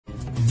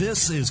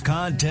This is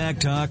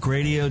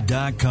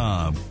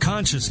ContactTalkRadio.com.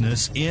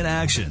 Consciousness in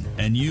action.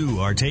 And you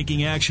are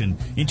taking action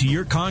into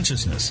your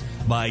consciousness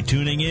by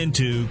tuning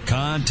into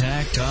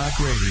Contact Talk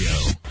Radio.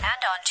 And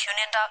on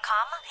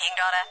TuneIn.com,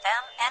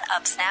 Hing.fm, and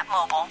UpSnap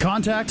Mobile.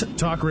 Contact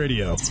Talk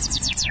Radio.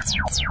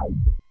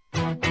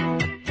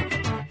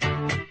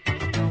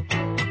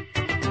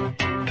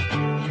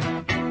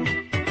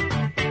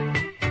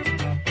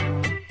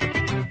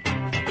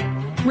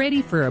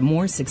 Ready for a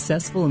more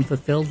successful and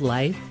fulfilled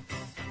life?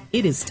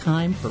 It is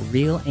time for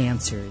Real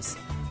Answers,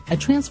 a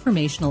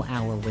transformational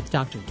hour with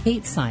Dr.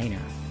 Kate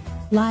Siner,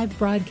 live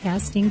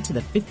broadcasting to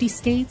the 50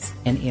 states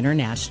and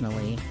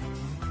internationally.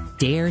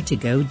 Dare to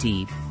go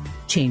deep.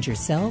 Change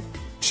yourself,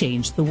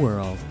 change the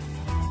world.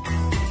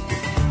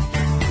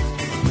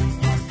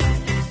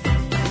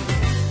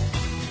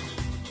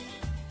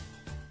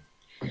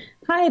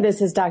 Hi,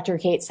 this is Dr.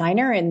 Kate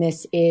Siner, and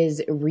this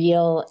is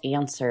Real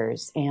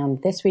Answers.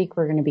 And this week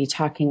we're going to be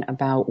talking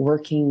about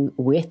working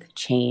with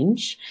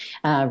change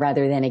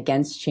rather than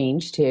against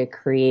change to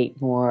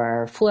create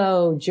more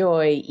flow,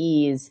 joy,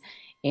 ease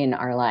in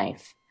our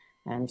life.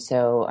 And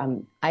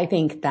so I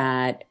think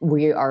that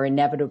we are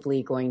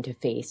inevitably going to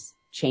face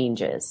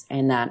changes,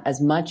 and that as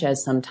much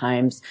as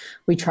sometimes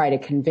we try to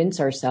convince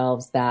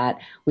ourselves that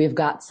we've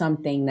got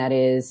something that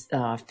is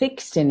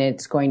fixed and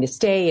it's going to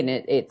stay and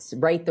it's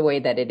right the way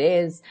that it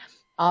is,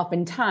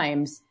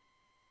 oftentimes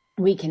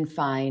we can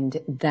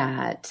find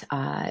that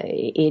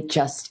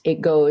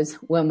it goes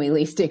when we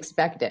least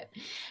expect it.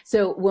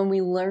 So when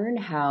we learn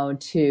how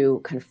to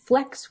kind of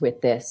flex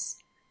with this,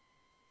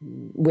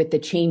 with the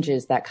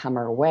changes that come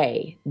our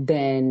way,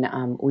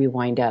 then we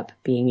wind up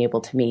being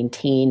able to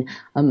maintain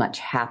a much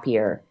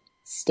happier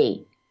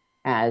state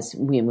as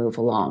we move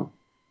along.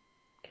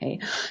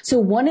 Okay. So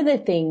one of the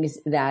things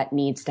that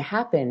needs to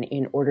happen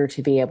in order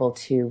to be able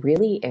to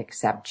really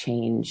accept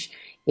change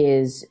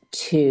is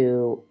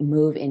to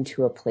move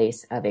into a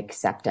place of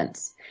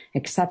acceptance.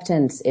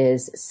 Acceptance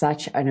is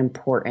such an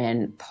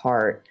important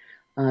part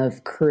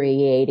of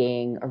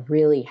creating a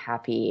really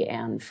happy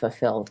and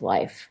fulfilled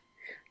life.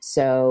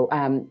 So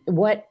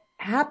what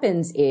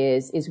happens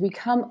is we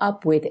come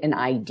up with an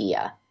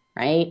idea,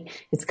 right?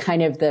 It's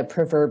kind of the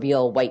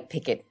proverbial white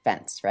picket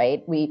fence,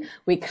 right? We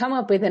come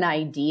up with an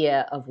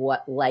idea of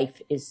what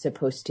life is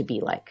supposed to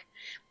be like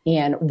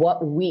and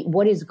what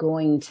is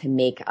going to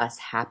make us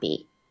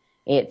happy.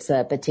 It's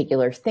a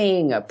particular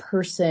thing, a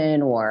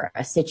person, or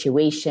a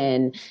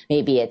situation.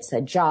 Maybe it's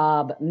a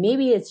job.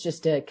 Maybe it's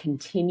just a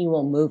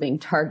continual moving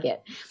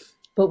target.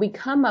 But we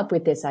come up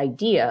with this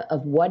idea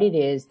of what it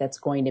is that's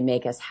going to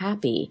make us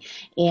happy,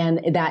 and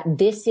that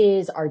this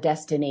is our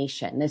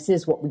destination. This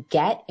is what we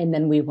get, and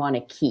then we want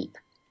to keep.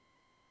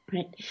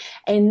 Right?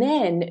 And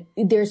then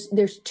there's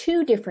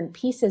two different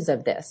pieces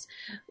of this.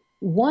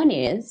 One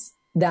is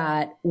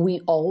that we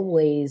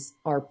always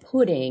are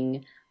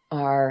putting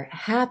our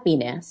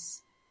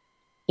happiness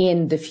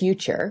in the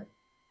future.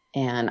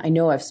 And I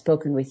know I've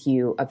spoken with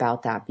you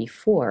about that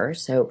before.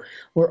 So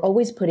we're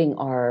always putting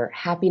our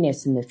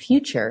happiness in the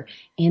future.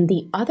 And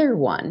the other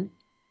one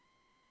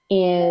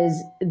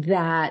is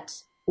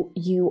that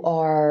you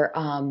are,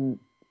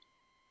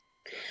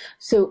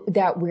 so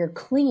that we're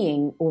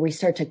clinging, or we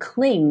start to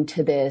cling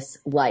to this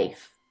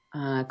life,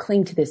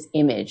 cling to this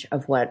image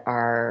of what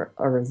our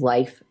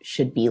life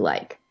should be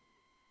like.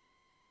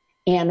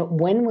 And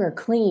when we're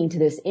clinging to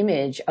this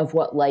image of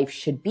what life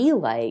should be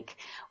like,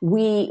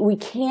 we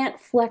can't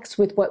flex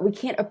with we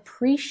can't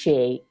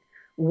appreciate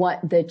what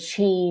the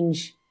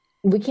change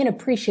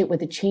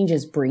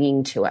is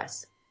bringing to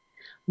us.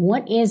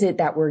 What is it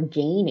that we're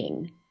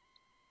gaining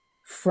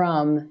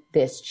from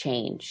this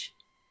change?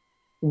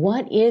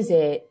 What is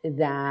it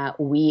that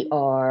we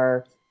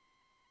are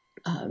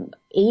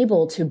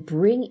able to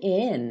bring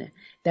in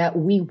that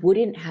we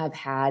wouldn't have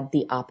had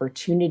the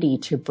opportunity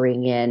to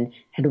bring in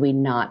had we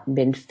not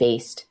been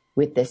faced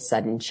with this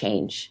sudden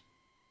change?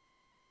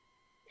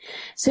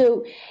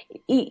 So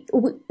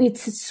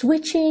it's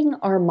switching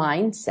our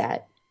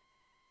mindset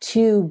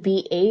to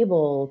be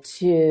able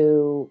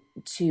to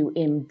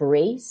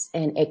embrace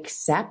and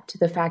accept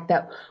the fact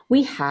that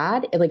we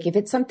had, like, if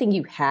it's something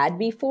you had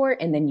before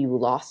and then you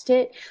lost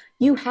it,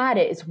 you had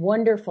it. It's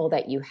wonderful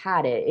that you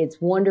had it.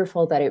 It's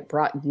wonderful that it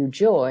brought you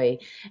joy.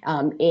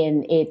 And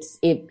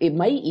it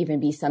might even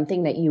be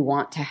something that you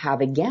want to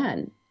have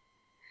again.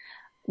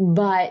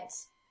 But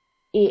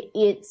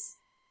it's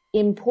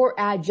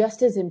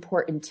just as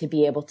important to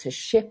be able to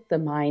shift the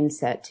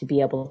mindset, to be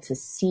able to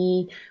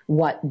see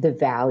what the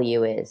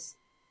value is.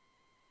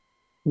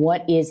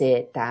 What is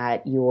it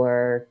that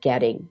you're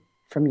getting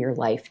from your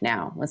life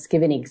now? Let's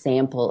give an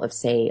example of,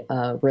 say,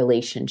 a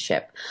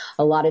relationship.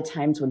 A lot of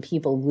times when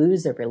people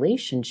lose a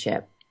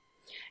relationship,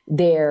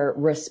 their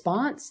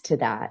response to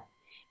that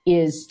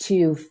is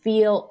to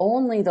feel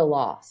only the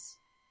loss.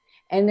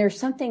 And there's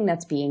something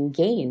that's being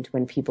gained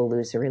when people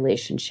lose a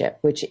relationship,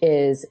 which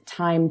is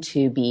time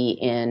to be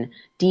in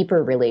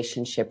deeper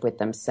relationship with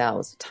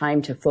themselves,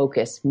 time to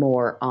focus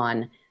more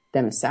on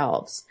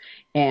themselves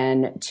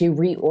and to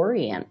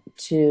reorient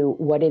to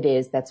what it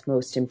is that's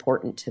most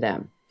important to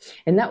them.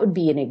 And that would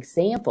be an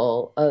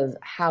example of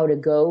how to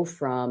go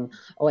from,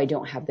 oh, I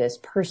don't have this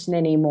person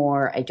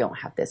anymore. I don't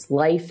have this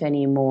life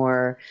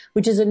anymore,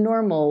 which is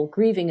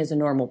grieving is a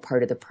normal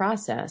part of the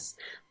process.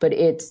 But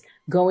it's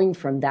going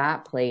from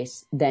that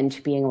place then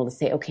to being able to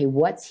say, okay,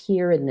 what's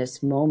here in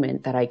this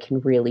moment that I can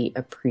really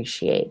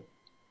appreciate?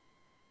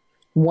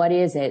 What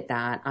is it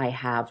that I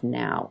have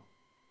now?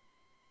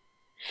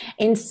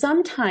 And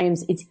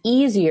sometimes it's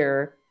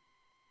easier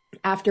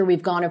after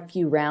we've gone a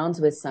few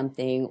rounds with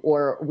something,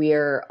 or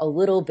we're a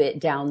little bit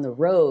down the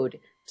road,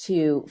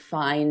 to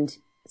find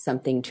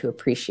something to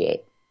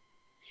appreciate.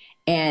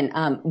 And,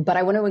 but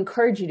I want to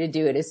encourage you to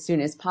do it as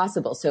soon as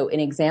possible. So an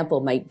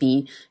example might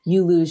be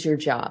you lose your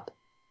job.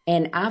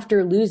 And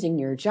after losing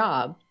your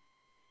job,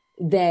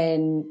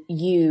 then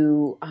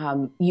you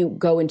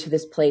go into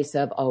this place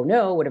of, oh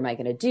no, what am I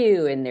going to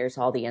do? And there's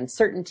all the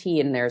uncertainty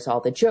and there's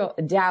all the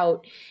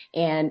doubt.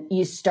 And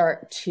you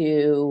start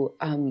to,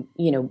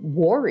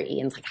 worry.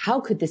 And it's like, how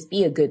could this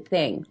be a good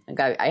thing?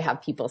 Like I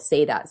have people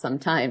say that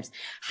sometimes.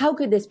 How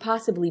could this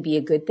possibly be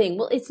a good thing?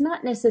 Well, it's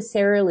not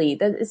necessarily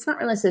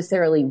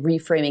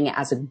reframing it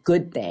as a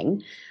good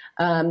thing.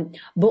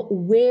 But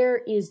where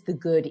is the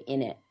good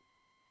in it?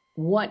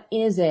 What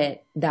is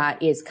it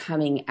that is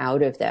coming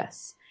out of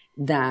this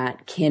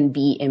that can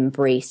be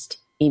embraced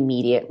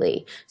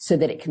immediately, so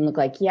that it can look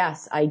like,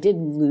 yes, I did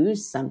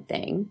lose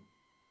something,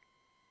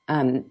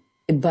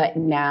 but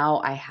now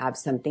I have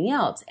something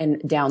else.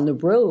 And down the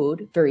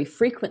road, very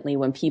frequently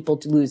when people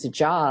lose a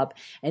job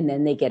and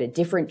then they get a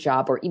different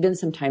job, or even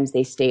sometimes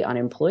they stay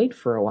unemployed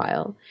for a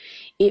while,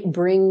 it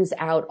brings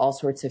out all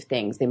sorts of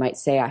things. They might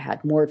say, I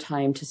had more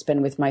time to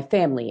spend with my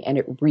family and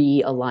it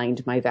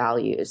realigned my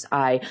values.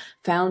 I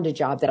found a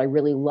job that I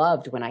really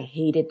loved when I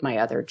hated my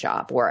other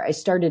job, or I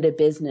started a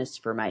business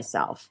for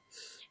myself.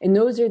 And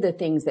those are the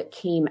things that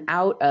came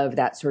out of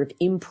that sort of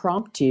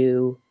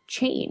impromptu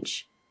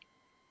change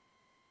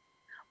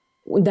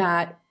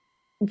that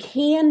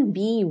can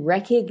be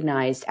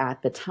recognized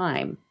at the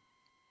time,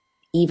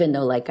 even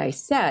though, like I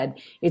said,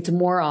 it's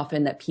more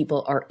often that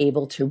people are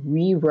able to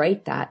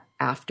rewrite that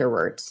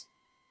afterwards.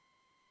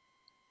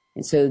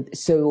 And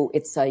so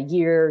it's a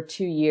year,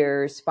 2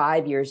 years,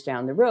 5 years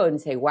down the road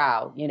and say,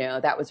 wow,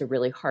 that was a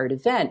really hard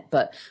event,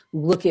 but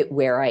look at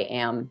where I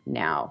am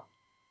now.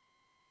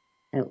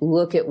 And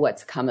look at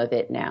what's come of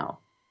it now.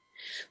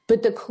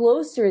 But the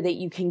closer that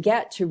you can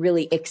get to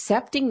really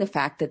accepting the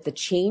fact that the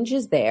change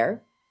is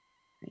there,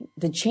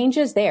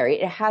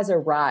 it has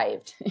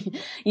arrived.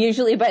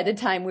 Usually by the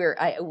time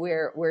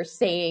we're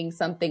saying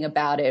something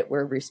about it,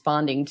 we're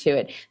responding to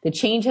it. The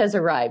change has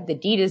arrived. The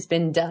deed has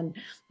been done.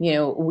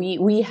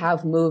 We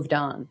have moved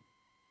on.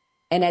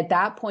 And at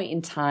that point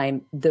in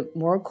time, the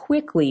more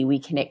quickly we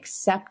can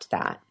accept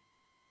that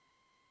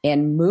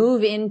and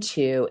move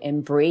into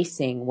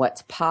embracing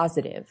what's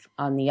positive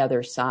on the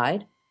other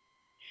side,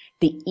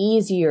 the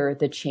easier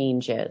the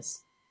change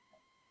is.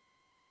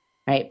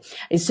 Right?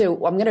 And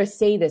so I'm going to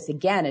say this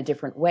again a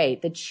different way.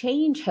 The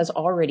change has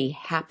already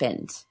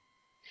happened.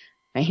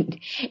 Right?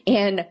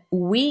 And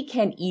we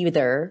can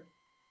either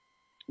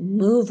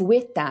move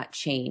with that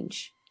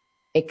change,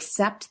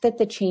 accept that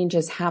the change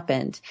has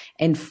happened,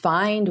 and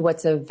find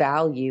what's of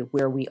value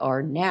where we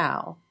are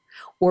now,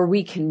 or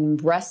we can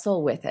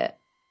wrestle with it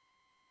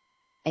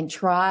and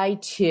try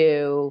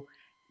to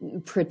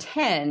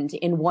pretend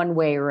in one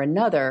way or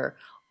another,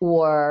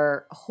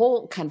 or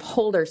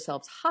hold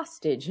ourselves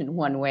hostage in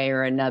one way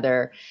or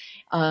another,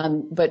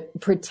 but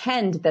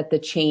pretend that the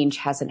change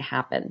hasn't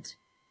happened,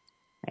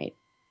 right?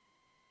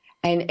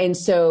 And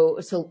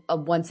so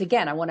once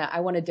again, I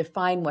want to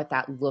define what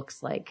that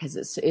looks like, because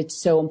it's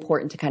so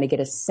important to kind of get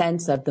a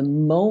sense of the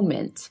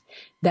moment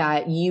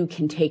that you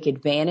can take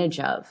advantage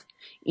of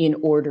in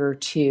order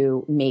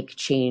to make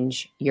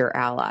change your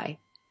ally.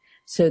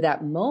 So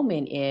that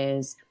moment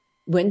is,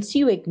 once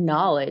you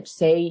acknowledge,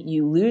 say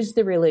you lose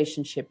the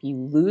relationship, you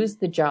lose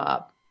the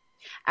job,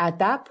 at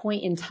that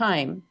point in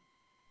time,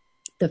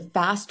 the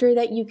faster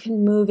that you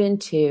can move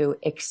into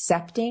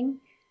accepting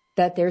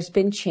that there's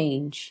been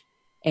change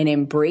and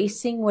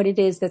embracing what it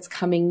is that's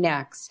coming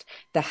next,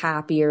 the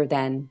happier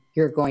then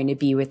you're going to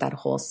be with that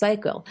whole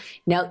cycle.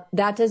 Now,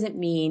 that doesn't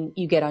mean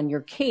you get on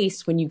your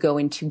case when you go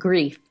into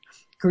grief.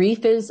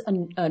 Grief is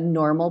a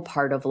normal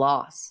part of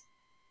loss.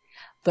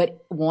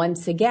 But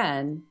once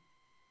again,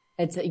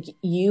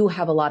 you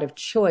have a lot of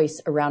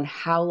choice around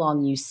how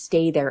long you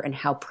stay there and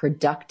how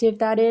productive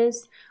that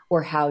is,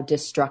 or how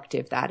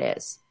destructive that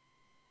is.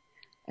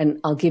 And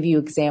I'll give you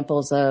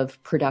examples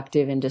of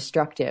productive and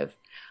destructive.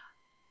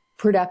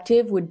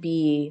 Productive would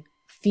be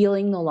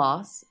feeling the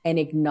loss and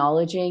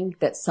acknowledging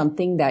that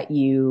something that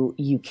you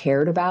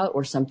cared about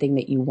or something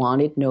that you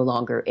wanted no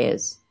longer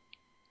is.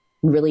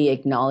 Really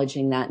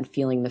acknowledging that and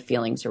feeling the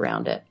feelings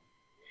around it.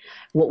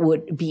 What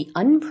would be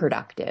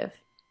unproductive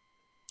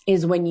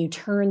is when you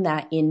turn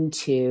that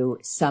into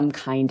some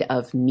kind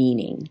of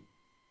meaning,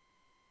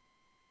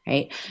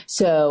 right?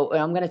 So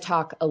I'm going to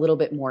talk a little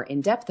bit more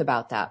in depth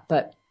about that,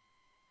 but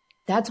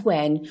that's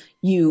when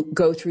you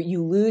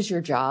lose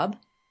your job,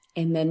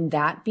 and then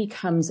that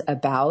becomes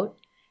about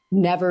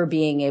never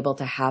being able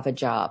to have a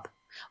job,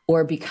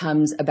 or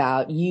becomes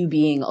about you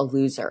being a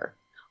loser,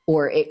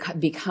 or it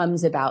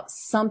becomes about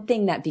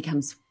something that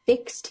becomes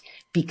fixed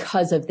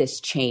because of this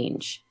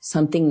change,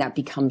 something that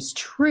becomes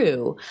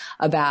true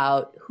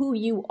about who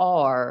you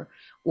are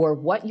or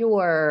what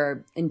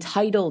you're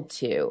entitled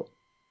to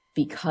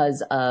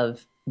because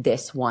of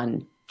this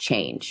one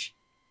change.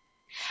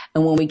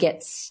 And when we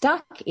get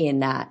stuck in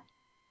that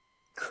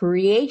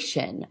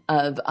creation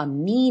of a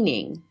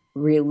meaning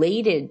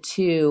related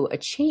to a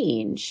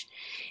change,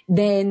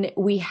 then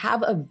we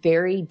have a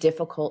very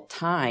difficult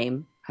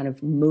time kind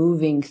of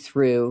moving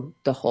through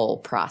the whole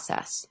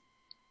process.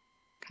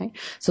 Okay.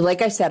 So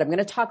like I said, I'm going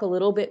to talk a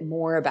little bit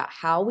more about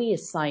how we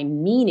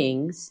assign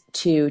meanings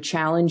to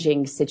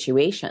challenging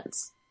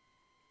situations,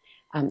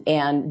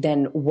 and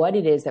then what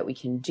it is that we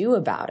can do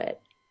about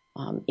it,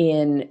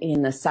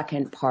 in the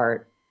second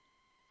part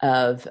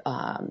of,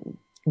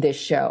 this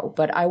show.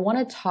 But I want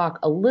to talk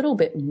a little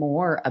bit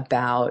more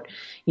about,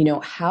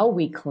 how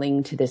we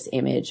cling to this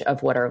image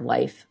of what our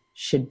life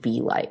should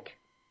be like.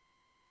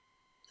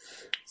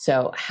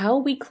 So how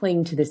we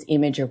cling to this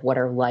image of what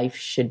our life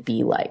should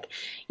be like.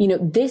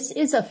 This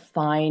is a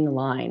fine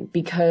line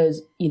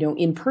because, in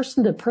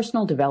the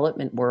personal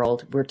development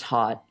world, we're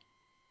taught,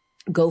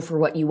 go for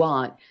what you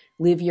want,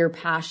 live your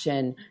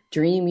passion,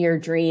 dream your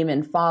dream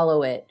and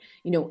follow it.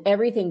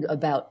 Everything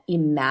about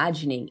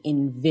imagining,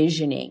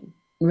 envisioning,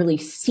 really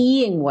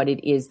seeing what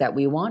it is that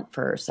we want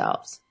for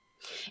ourselves.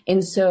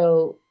 And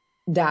so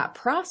that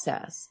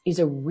process is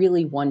a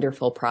really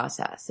wonderful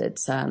process.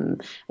 It's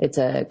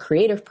a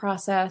creative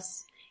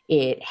process.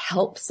 It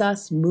helps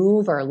us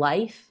move our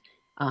life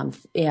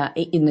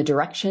in the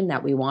direction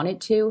that we want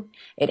it to.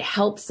 It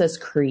helps us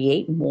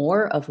create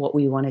more of what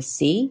we want to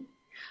see.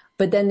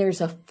 But then there's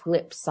a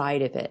flip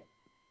side of it,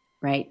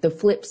 right? The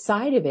flip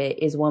side of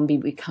it is when we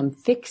become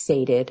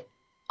fixated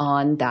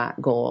on that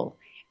goal.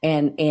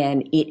 And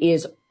it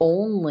is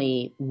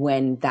only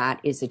when that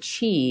is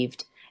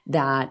achieved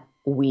that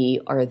we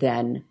are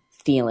then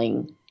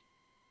feeling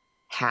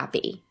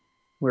happy.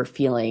 We're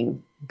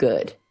feeling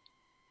good.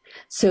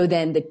 So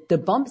then the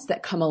bumps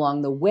that come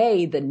along the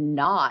way, the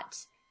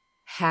not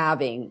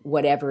having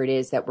whatever it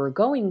is that we're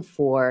going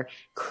for,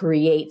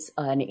 creates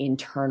an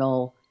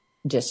internal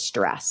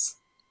distress.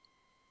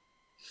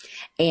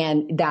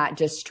 And that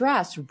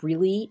distress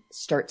really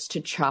starts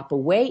to chop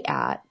away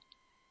at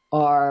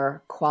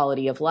our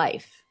quality of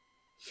life.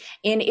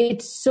 And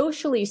it's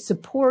socially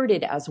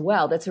supported as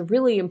well. That's a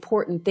really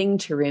important thing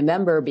to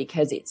remember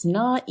because it's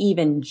not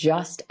even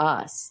just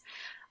us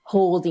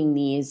holding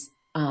these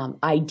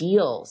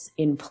ideals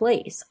in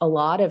place. A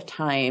lot of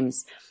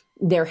times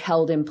they're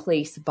held in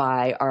place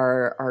by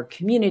our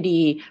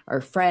community,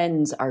 our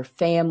friends, our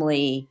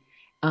family,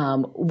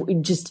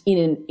 just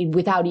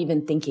without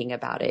even thinking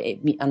about it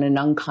on an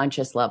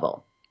unconscious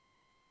level.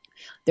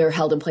 They're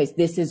held in place.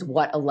 This is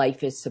what a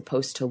life is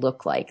supposed to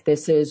look like.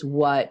 This is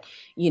what,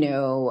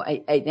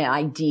 an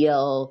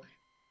ideal,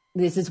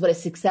 this is what a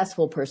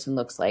successful person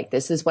looks like.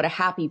 This is what a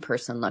happy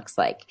person looks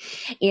like.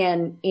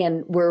 And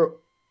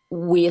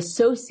we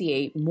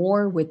associate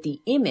more with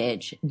the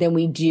image than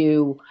we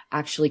do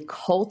actually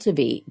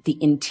cultivate the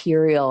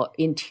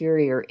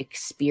interior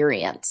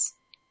experience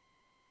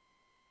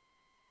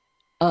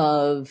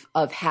of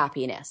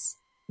happiness,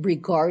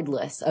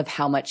 regardless of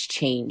how much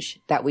change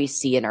that we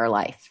see in our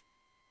life.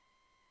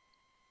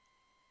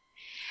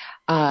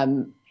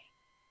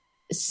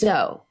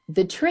 So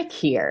the trick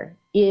here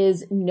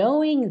is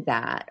knowing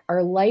that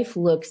our life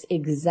looks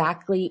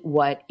exactly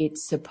what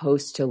it's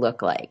supposed to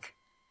look like.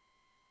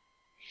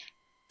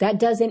 That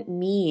doesn't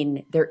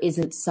mean there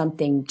isn't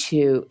something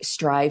to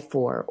strive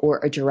for or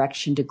a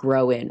direction to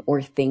grow in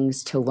or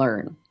things to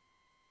learn.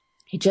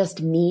 It just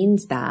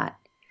means that,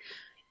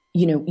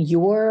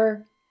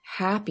 your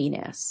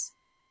happiness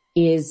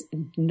is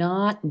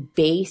not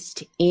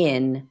based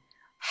in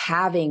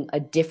having a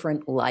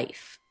different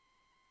life.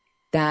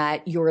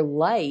 That your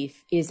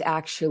life is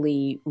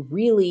actually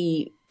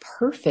really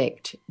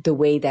perfect the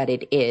way that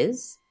it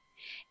is.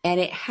 And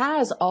it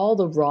has all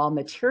the raw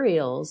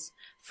materials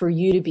for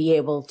you to be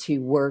able to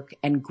work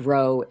and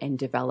grow and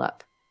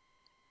develop.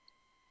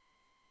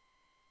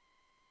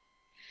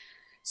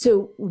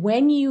 So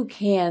when you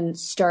can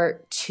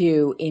start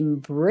to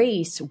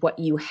embrace what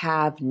you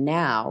have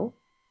now,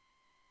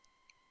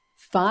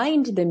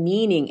 find the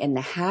meaning and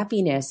the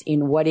happiness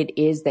in what it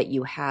is that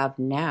you have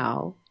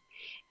now,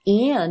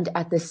 and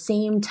at the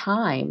same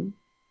time,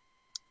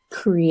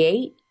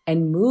 create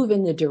and move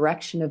in the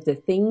direction of the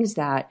things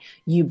that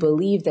you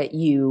believe that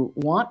you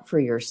want for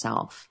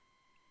yourself,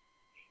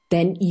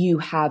 then you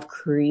have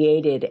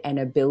created an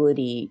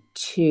ability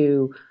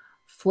to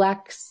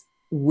flex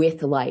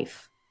with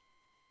life,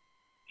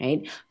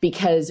 right?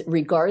 Because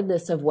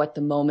regardless of what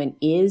the moment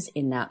is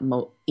in that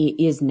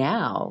is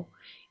now,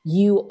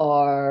 you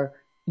are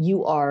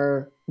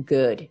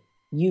good.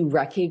 You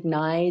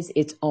recognize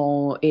its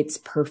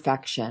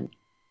perfection.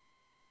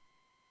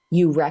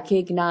 You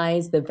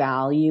recognize the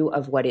value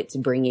of what it's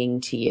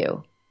bringing to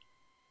you.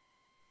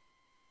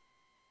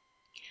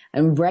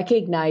 and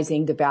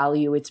recognizing the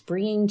value it's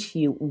bringing to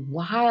you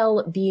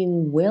while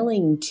being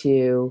willing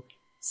to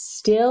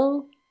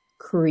still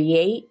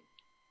create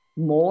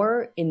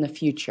more in the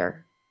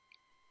future.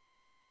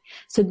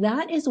 So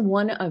that is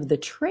one of the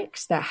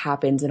tricks that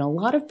happens in a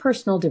lot of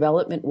personal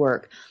development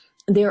work.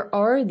 There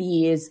are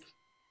these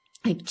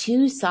like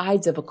two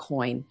sides of a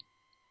coin.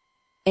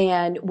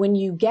 And when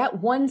you get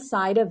one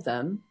side of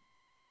them,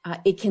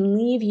 it can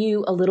leave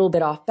you a little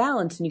bit off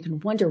balance, and you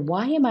can wonder,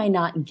 why am I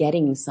not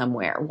getting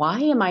somewhere? Why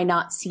am I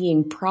not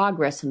seeing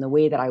progress in the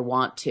way that I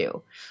want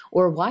to?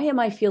 Or why am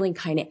I feeling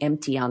kind of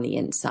empty on the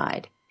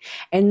inside?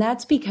 And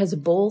that's because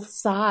both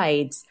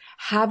sides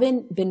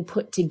haven't been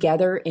put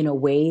together in a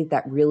way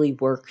that really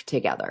work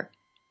together.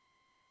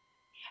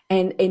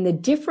 And the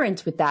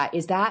difference with that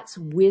is that's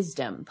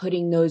wisdom,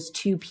 putting those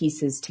two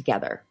pieces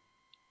together.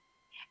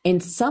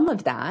 And some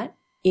of that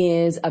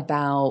is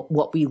about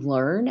what we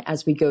learn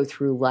as we go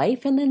through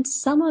life. And then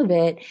some of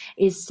it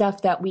is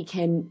stuff that we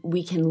can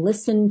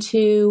listen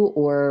to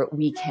or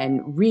we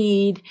can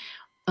read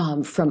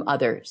from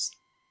others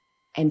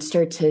and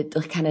start to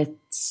kind of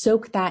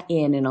soak that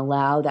in and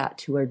allow that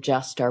to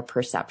adjust our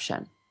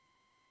perception.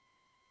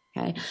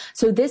 Okay.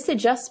 So this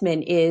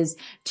adjustment is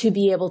to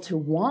be able to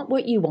want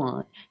what you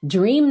want,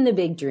 dream the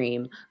big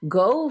dream,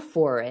 go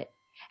for it,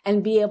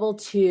 and be able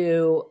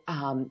to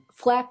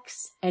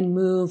flex and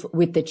move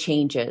with the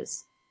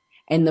changes.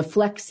 And the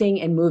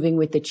flexing and moving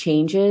with the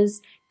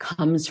changes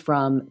comes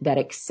from that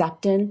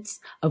acceptance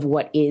of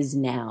what is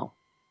now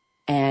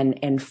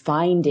and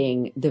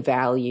finding the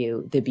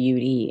value, the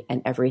beauty,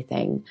 and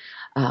everything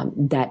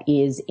that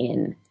is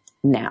in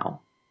now.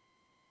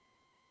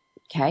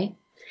 Okay?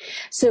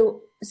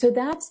 So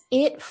that's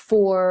it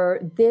for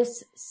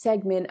this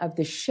segment of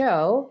the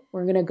show.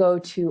 We're going to go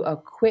to a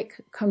quick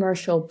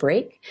commercial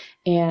break,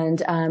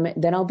 and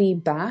then I'll be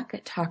back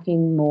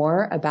talking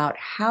more about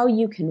how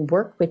you can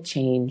work with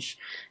change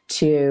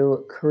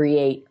to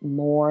create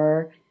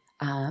more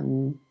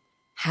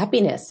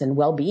happiness and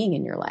well-being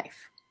in your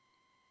life.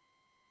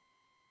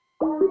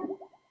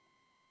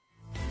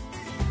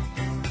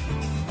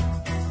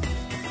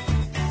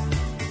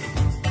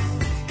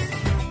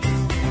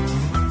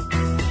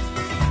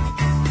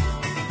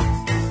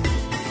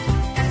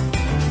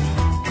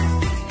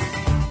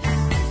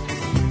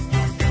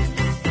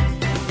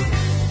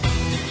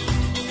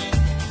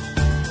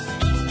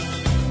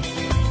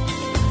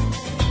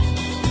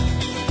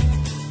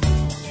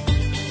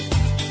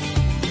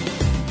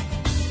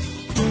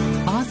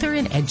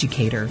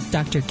 Educator,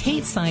 Dr.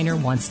 Kate Siner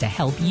wants to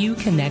help you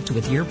connect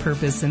with your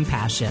purpose and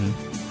passion.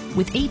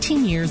 With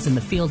 18 years in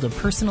the field of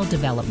personal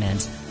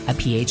development, a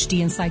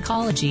PhD in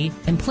psychology,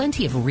 and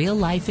plenty of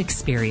real-life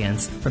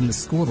experience from the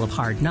School of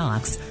Hard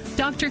Knocks,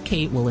 Dr.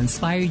 Kate will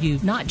inspire you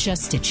not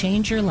just to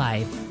change your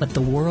life, but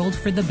the world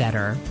for the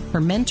better.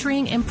 Her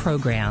mentoring and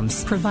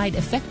programs provide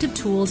effective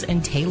tools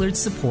and tailored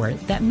support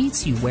that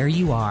meets you where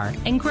you are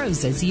and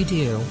grows as you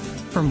do.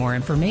 For more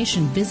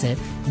information, visit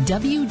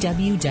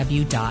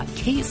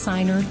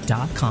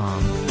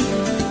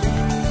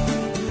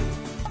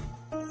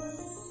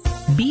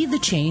www.katesiner.com. Be the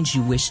change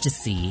you wish to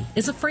see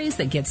is a phrase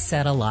that gets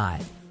said a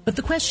lot, but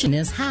the question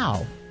is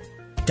how?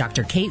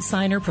 Dr. Kate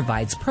Siner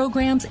provides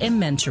programs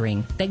and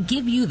mentoring that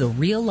give you the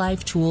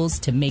real-life tools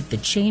to make the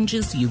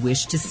changes you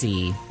wish to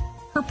see.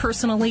 Her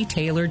personally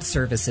tailored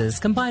services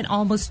combine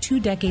almost 2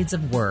 decades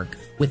of work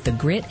with the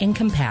grit and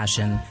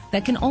compassion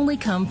that can only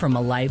come from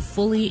a life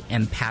fully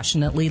and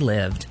passionately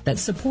lived that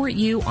support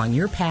you on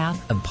your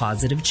path of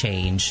positive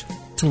change.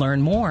 To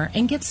learn more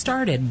and get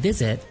started,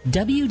 visit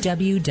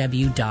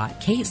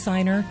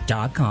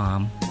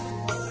www.katesiner.com.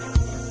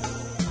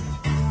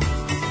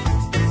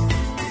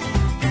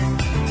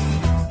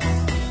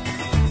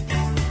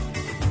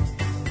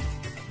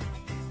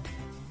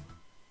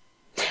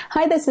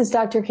 Hi, this is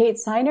Dr. Kate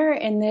Siner,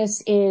 and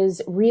this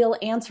is Real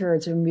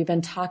Answers, and we've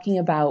been talking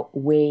about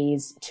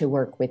ways to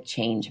work with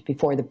change.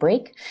 Before the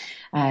break,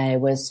 I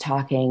was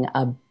talking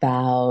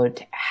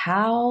about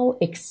how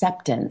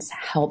acceptance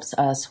helps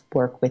us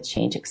work with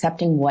change,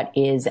 accepting what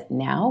is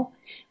now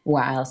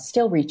while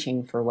still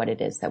reaching for what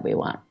it is that we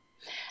want.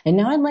 And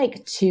now I'd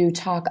like to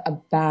talk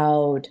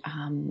about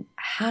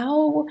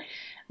how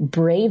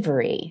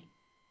bravery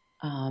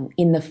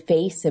in the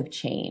face of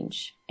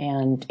change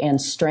and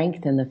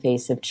strength in the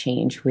face of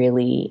change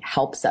really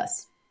helps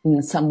us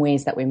in some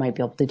ways that we might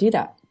be able to do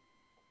that.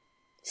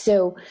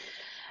 So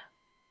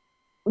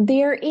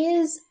there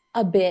is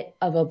a bit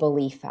of a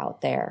belief out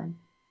there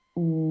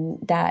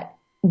that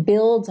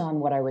builds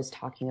on what I was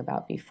talking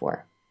about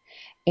before.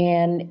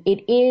 And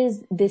it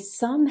is this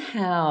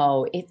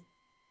somehow, it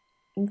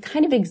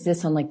kind of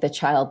exists on like the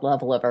child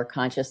level of our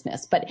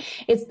consciousness, but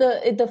it's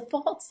the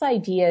false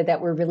idea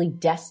that we're really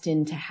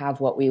destined to have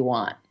what we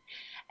want.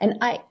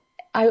 And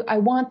I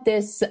want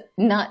this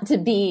not to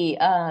be,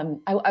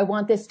 I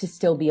want this to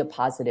still be a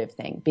positive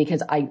thing,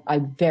 because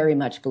I very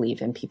much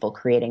believe in people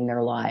creating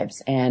their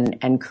lives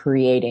and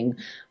creating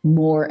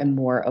more and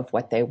more of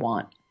what they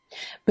want.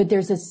 But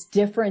there's this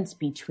difference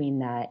between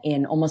that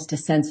and almost a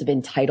sense of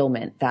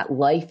entitlement that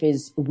life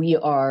is, we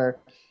are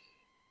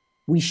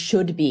we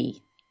should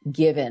be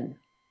given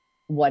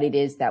what it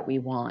is that we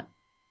want,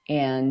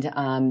 and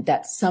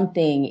that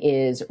something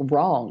is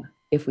wrong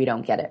if we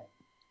don't get it.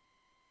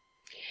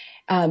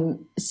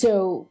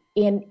 So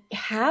in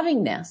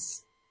having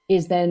this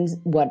is then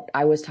what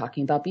I was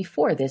talking about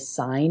before, this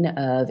sign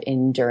of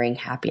enduring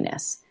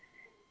happiness.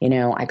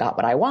 I got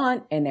what I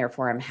want and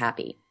therefore I'm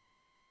happy.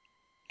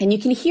 And you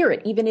can hear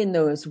it even in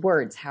those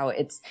words, how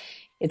it's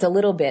a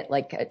little bit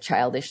like a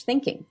childish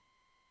thinking.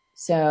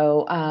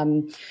 So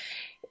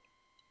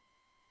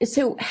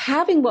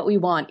having what we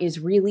want is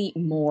really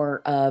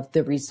more of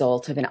the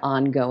result of an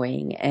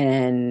ongoing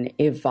and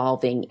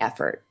evolving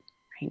effort.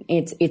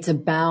 Right? It's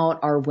about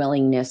our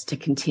willingness to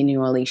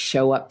continually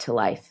show up to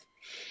life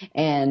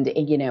and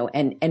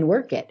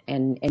work it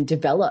and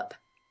develop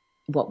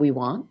what we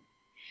want.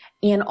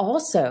 And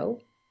also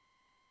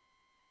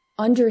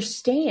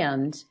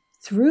understand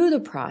through the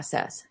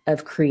process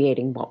of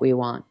creating what we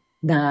want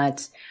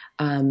that,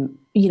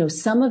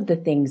 some of the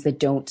things that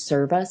don't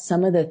serve us,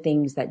 some of the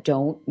things that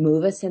don't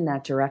move us in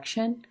that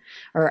direction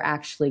are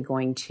actually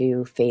going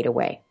to fade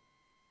away.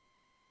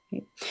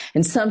 Okay?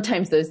 And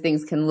sometimes those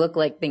things can look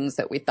like things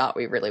that we thought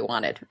we really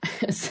wanted.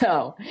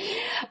 So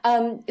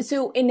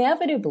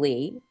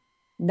inevitably,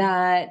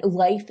 that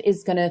life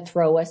is going to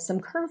throw us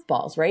some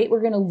curveballs, right? We're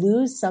going to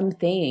lose some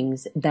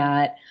things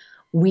that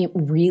we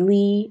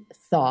really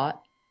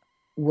thought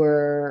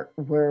were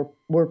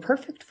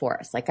perfect for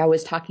us. Like I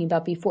was talking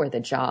about before,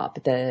 the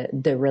job,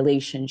 the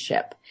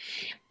relationship,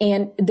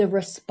 and the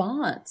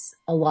response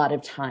a lot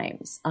of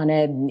times on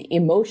an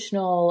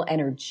emotional,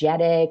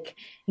 energetic,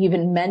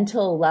 even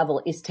mental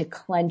level is to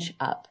clench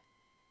up,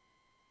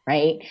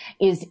 right?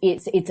 It's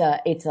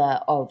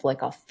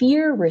a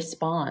fear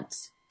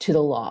response to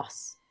the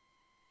loss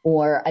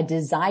or a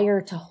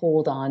desire to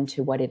hold on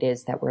to what it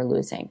is that we're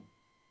losing.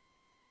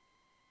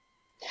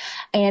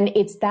 And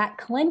it's that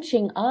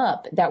clenching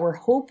up that we're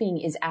hoping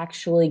is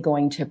actually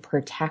going to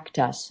protect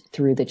us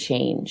through the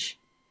change.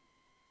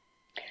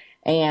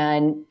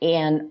 And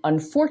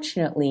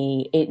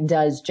unfortunately, it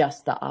does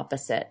just the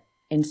opposite.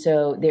 And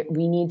so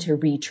we need to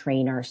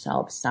retrain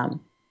ourselves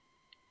some.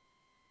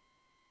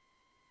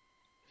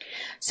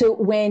 So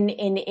when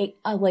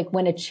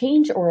a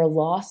change or a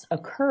loss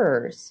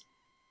occurs,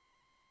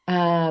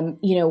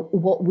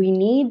 what we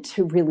need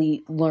to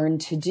really learn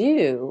to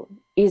do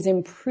is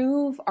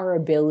improve our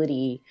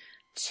ability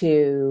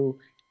to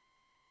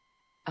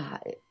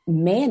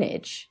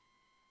manage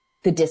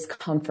the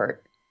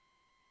discomfort,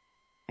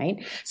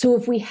 right? So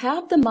if we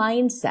have the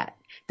mindset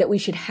that we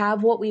should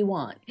have what we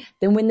want,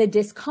 then when the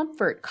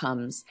discomfort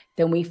comes,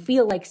 then we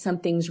feel like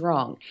something's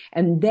wrong.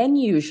 And then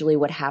usually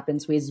what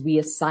happens is we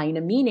assign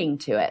a meaning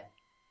to it.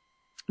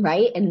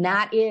 Right? And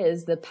that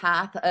is the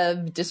path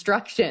of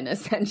destruction,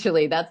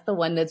 essentially. That's the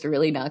one that's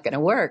really not going to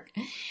work.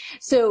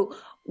 So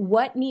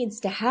what needs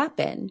to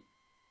happen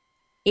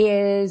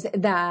is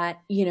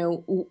that,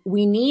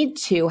 we need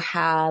to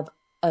have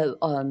a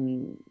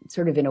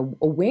sort of an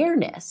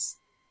awareness,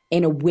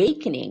 an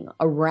awakening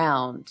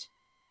around,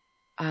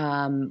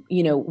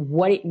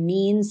 what it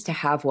means to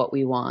have what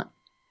we want.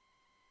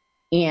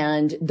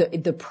 And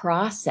the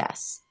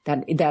process,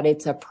 that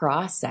it's a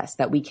process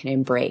that we can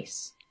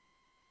embrace.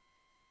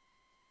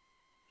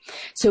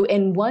 So,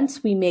 and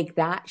once we make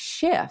that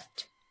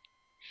shift,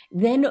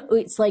 then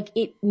it's like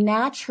it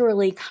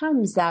naturally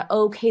comes that,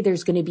 okay,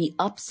 there's going to be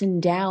ups and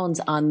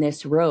downs on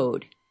this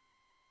road.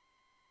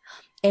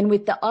 And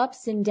with the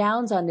ups and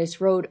downs on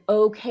this road,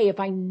 okay, if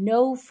I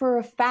know for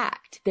a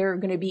fact there are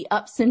going to be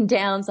ups and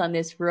downs on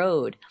this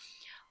road,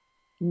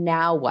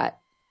 now what?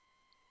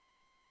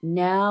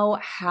 Now,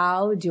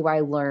 how do I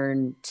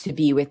learn to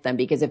be with them?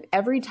 Because if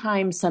every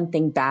time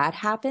something bad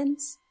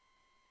happens,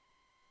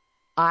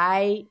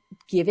 I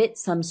give it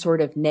some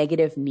sort of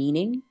negative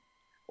meaning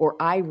or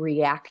I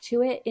react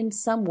to it in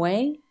some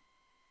way,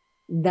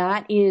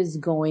 that is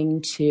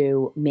going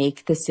to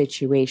make the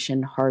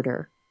situation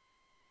harder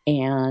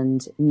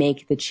and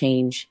make the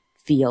change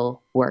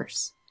feel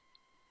worse.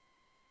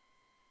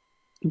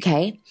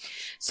 Okay.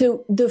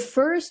 So the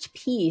first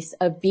piece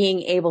of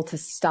being able to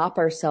stop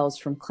ourselves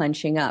from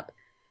clenching up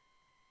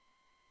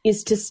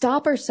is to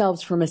stop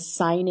ourselves from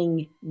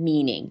assigning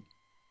meaning.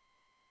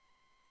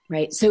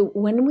 Right. So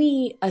when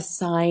we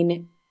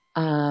assign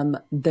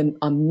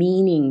a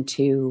meaning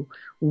to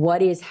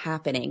what is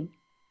happening,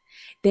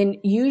 then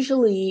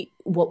usually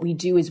what we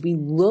do is we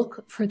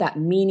look for that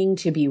meaning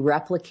to be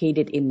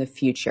replicated in the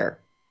future.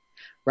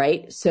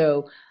 Right.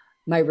 So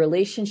my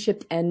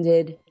relationship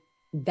ended.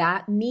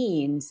 That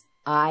means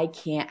I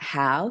can't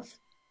have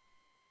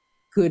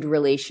good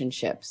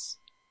relationships.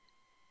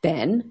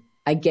 Then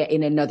I get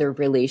in another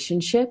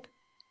relationship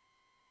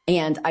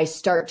and I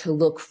start to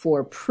look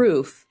for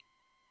proof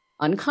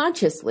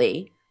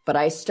unconsciously, but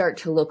I start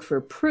to look for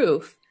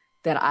proof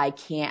that I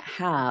can't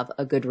have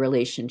a good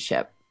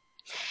relationship.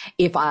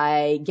 If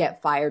I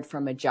get fired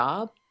from a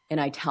job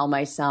and I tell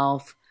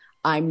myself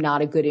I'm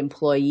not a good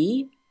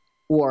employee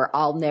or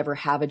I'll never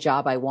have a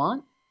job I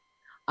want,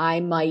 I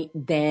might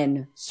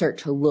then start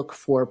to look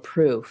for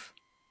proof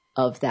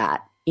of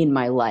that in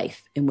my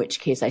life, in which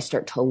case I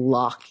start to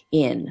lock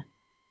in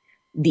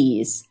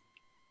these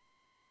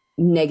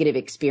negative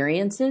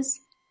experiences,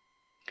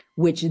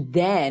 which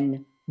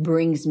then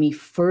brings me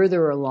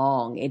further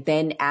along. It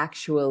then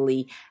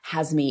actually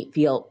has me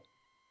feel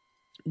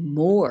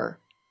more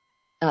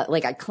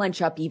like I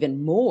clench up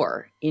even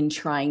more in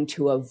trying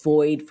to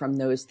avoid from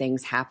those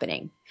things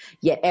happening.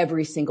 Yet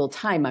every single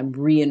time I'm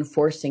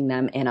reinforcing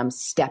them and I'm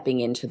stepping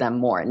into them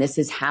more. And this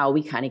is how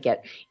we kind of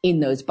get in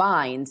those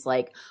binds.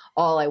 Like,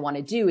 all I want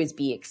to do is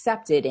be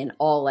accepted and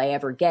all I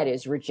ever get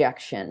is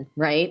rejection,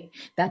 right?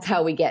 That's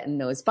how we get in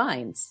those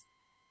binds.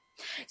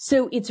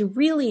 So it's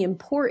really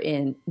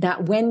important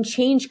that when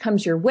change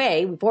comes your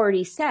way, we've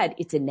already said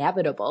it's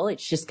inevitable.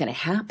 It's just going to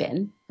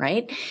happen,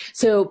 right?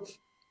 So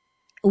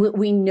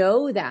we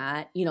know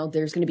that,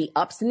 there's going to be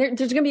ups and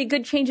there's going to be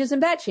good changes and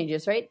bad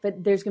changes, right?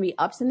 But there's going to be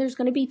ups and there's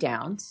going to be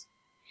downs.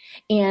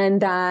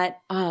 And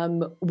that,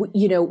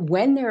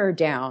 when there are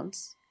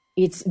downs,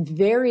 it's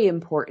very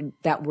important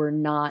that we're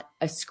not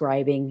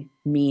ascribing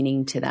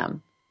meaning to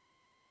them.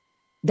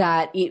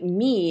 That it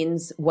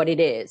means what it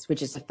is,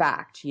 which is a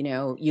fact.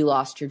 You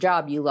lost your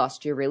job, you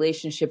lost your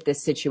relationship,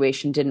 this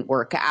situation didn't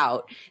work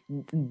out.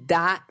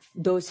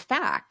 Those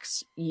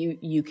facts,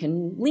 you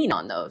can lean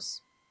on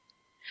those.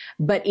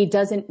 But it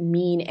doesn't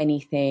mean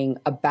anything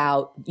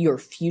about your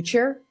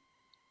future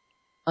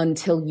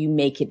until you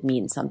make it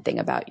mean something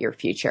about your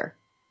future.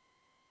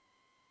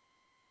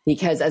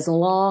 Because as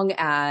long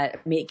as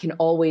it can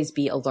always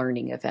be a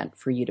learning event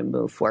for you to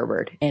move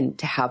forward and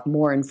to have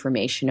more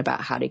information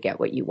about how to get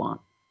what you want.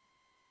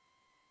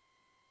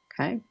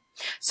 Okay.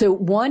 So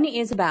one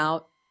is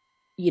about,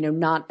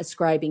 not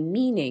ascribing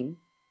meaning.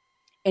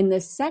 And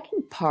the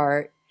second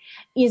part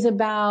is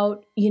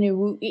about,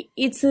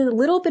 it's a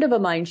little bit of a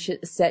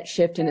mindset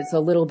shift and it's a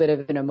little bit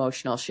of an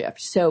emotional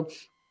shift. So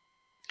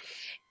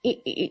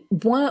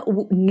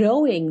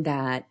knowing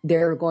that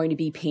there are going to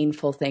be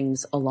painful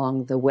things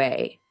along the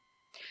way,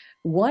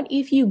 what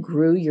if you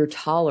grew your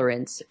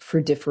tolerance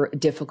for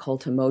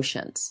difficult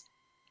emotions?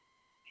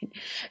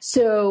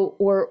 So,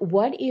 or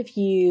what if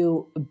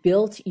you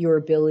built your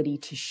ability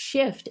to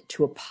shift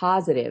to a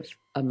positive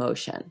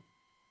emotion?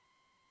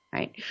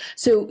 Right.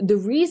 So the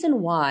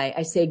reason why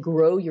I say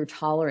grow your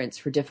tolerance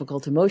for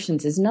difficult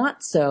emotions is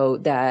not so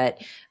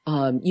that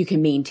you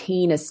can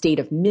maintain a state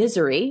of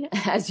misery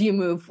as you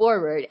move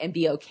forward and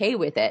be okay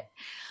with it,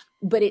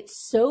 but it's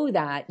so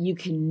that you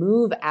can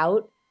move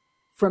out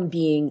from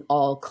being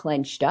all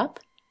clenched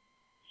up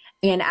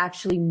and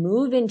actually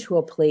move into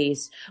a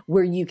place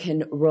where you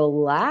can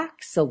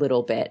relax a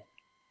little bit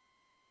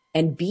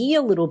and be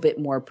a little bit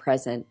more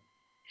present.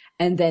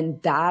 And then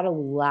that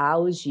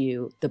allows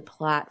you the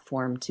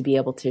platform to be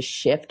able to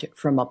shift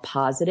from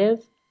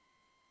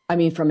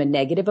from a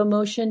negative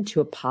emotion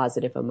to a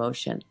positive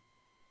emotion.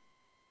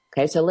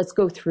 Okay, so let's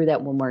go through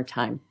that one more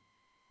time.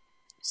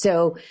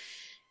 So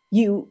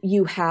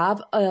you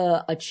have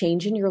a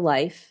change in your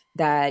life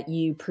that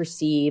you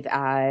perceive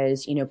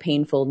as,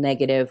 painful,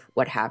 negative,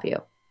 what have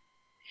you.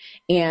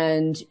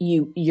 And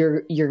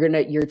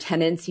your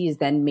tendency is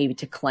then maybe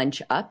to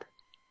clench up.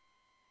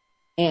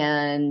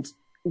 And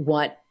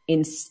what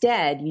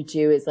instead you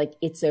do is like,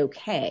 it's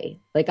okay.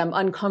 Like, I'm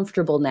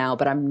uncomfortable now,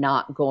 but I'm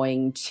not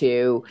going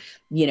to,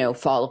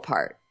 fall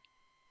apart.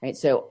 Right.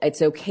 So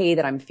it's okay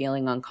that I'm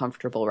feeling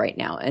uncomfortable right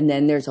now. And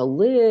then there's a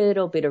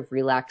little bit of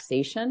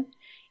relaxation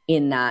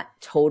in that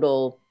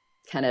total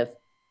kind of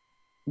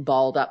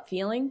balled up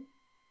feeling.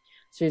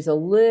 So there's a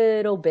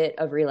little bit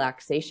of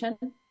relaxation.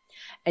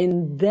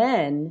 And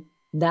then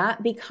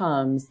that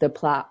becomes the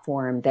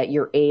platform that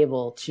you're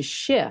able to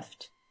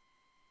shift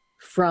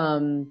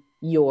from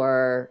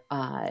your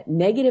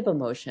negative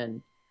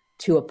emotion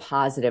to a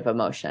positive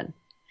emotion.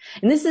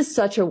 And this is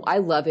I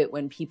love it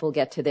when people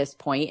get to this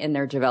point in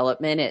their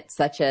development. It's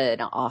such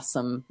an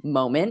awesome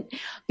moment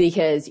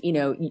because,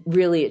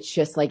 really it's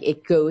just like,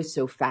 it goes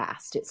so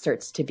fast. It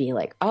starts to be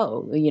like,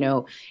 oh,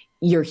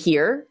 you're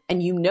here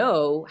and you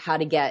know how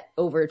to get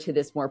over to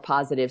this more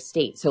positive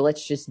state. So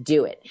let's just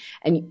do it.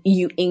 And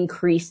you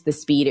increase the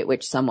speed at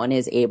which someone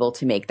is able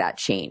to make that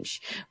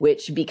change,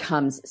 which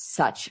becomes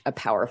such a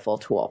powerful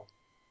tool.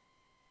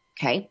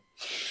 Okay.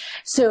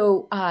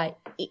 So,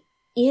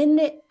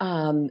 in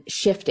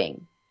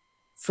shifting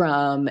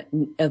from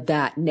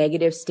that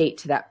negative state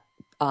to that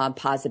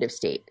positive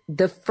state,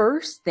 the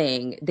first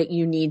thing that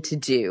you need to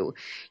do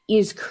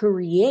is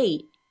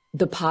create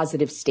the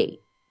positive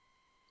state.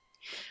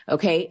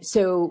 Okay,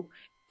 so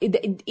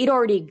it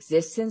already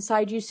exists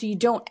inside you, so you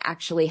don't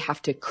actually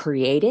have to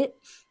create it,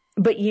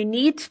 but you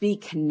need to be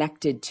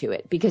connected to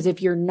it, because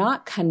if you're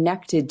not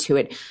connected to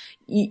it,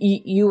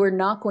 you are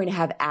not going to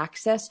have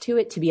access to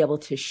it to be able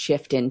to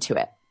shift into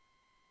it,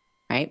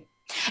 right?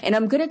 And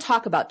I'm going to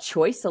talk about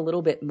choice a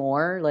little bit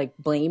more, like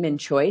blame and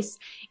choice,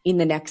 in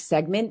the next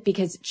segment,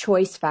 because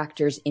choice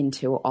factors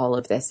into all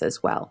of this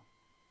as well.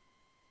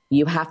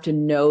 You have to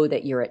know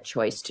that you're at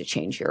choice to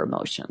change your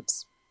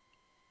emotions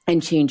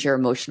and change your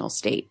emotional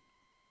state.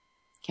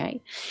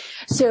 Okay.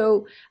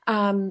 So,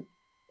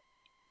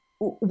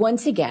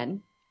 once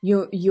again,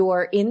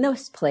 You're in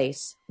this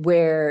place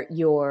where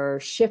you're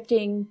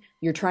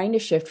trying to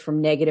shift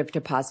from negative to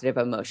positive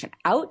emotion.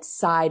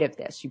 Outside of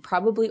this, you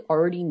probably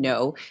already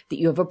know that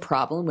you have a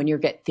problem when you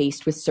get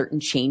faced with certain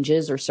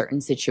changes or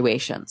certain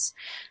situations.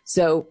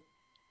 So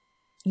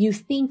you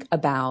think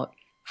about,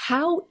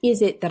 how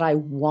is it that I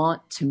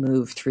want to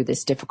move through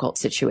this difficult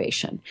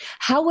situation?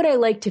 How would I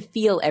like to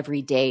feel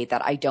every day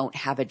that I don't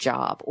have a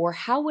job? Or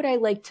how would I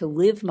like to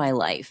live my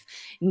life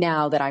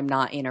now that I'm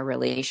not in a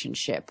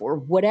relationship? Or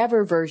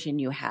whatever version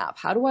you have.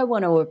 How do I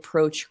want to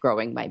approach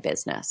growing my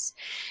business?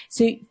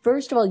 So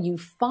first of all, you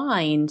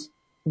find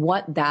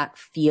what that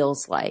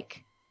feels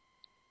like,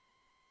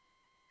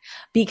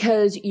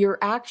 because you're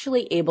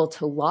actually able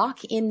to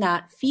lock in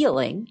that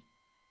feeling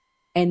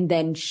and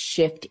then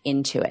shift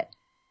into it.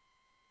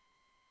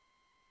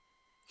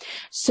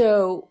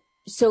 So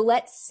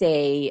let's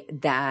say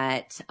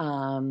that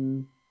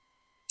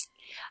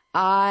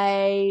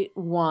I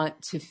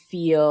want to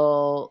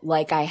feel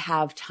like I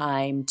have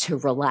time to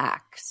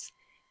relax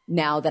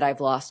now that I've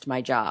lost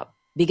my job,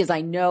 because I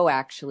know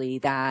actually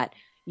that,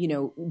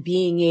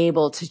 being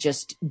able to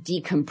just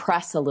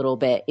decompress a little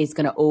bit is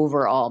going to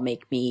overall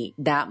make me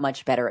that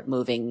much better at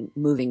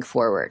moving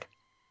forward.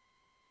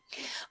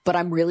 But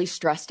I'm really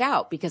stressed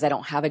out because I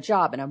don't have a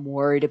job and I'm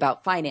worried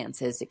about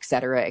finances, et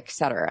cetera, et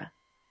cetera.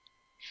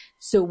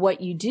 So what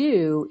you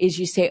do is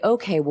you say,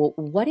 okay, well,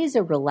 what is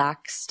a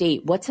relaxed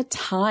state? What's a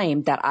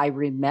time that I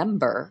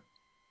remember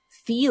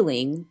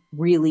feeling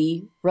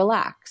really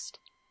relaxed,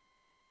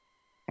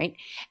 right?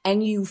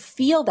 And you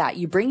feel that,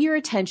 you bring your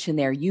attention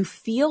there, you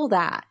feel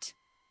that,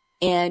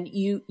 and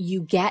you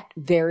get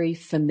very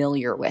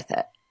familiar with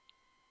it.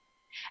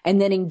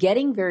 And then in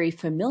getting very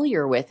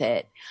familiar with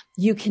it,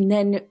 you can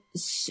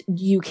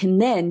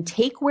then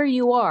take where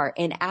you are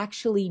and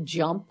actually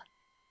jump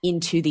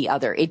into the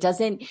other. It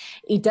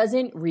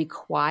doesn't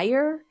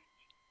require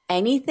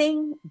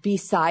anything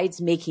besides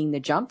making the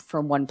jump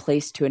from one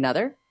place to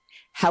another.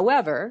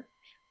 However,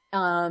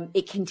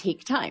 it can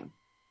take time.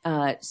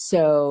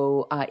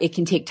 It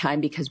can take time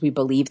because we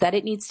believe that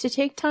it needs to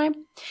take time.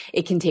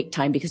 It can take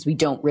time because we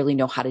don't really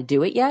know how to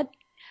do it yet.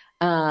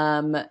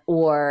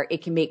 Or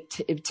it can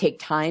take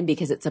time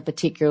because it's a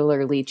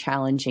particularly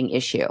challenging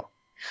issue.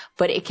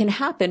 But it can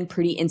happen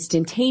pretty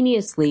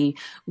instantaneously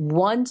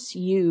once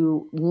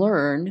you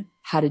learn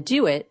how to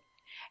do it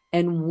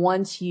and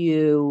once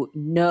you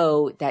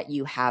know that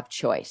you have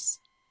choice.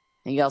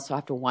 And you also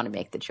have to want to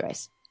make the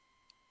choice.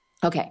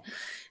 Okay,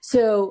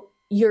 so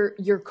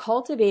you're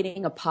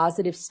cultivating a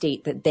positive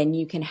state that then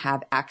you can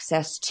have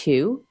access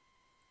to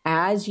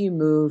as you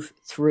move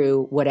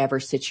through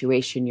whatever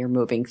situation you're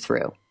moving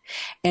through.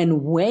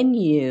 And when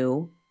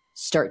you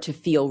start to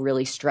feel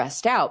really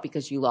stressed out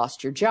because you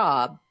lost your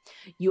job,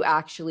 you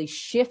actually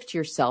shift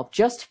yourself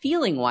just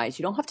feeling wise.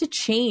 You don't have to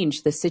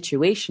change the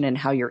situation and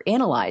how you're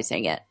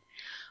analyzing it,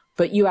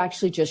 but you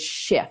actually just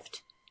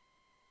shift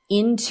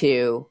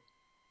into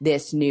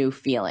this new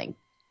feeling.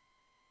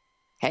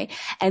 Okay.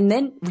 And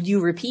then you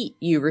repeat,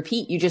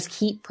 you just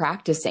keep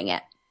practicing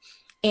it.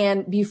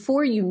 And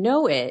before you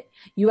know it,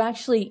 you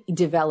actually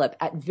develop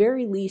at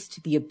very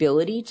least the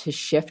ability to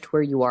shift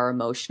where you are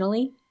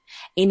emotionally.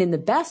 And in the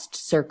best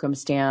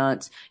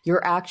circumstance,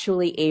 you're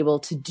actually able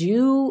to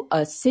do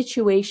a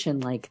situation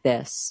like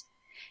this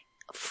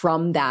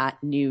from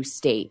that new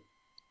state,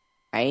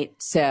 right?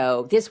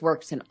 So this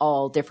works in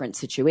all different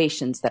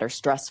situations that are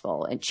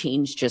stressful, and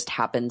change just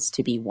happens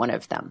to be one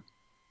of them.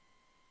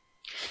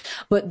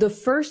 But the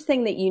first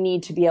thing that you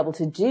need to be able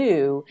to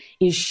do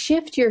is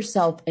shift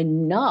yourself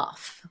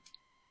enough,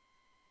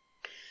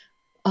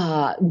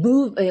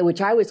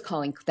 which I was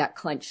calling that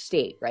clenched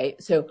state,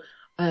 right? So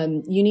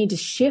you need to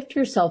shift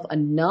yourself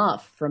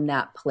enough from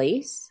that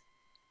place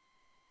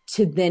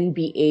to then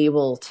be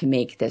able to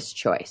make this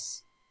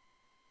choice.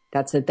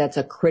 That's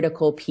a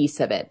critical piece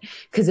of it.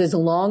 Because as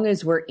long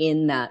as we're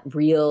in that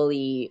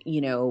really,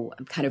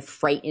 kind of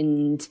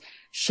frightened,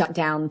 shut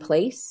down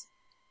place,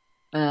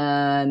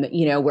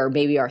 where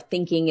maybe our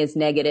thinking is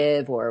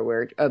negative or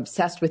we're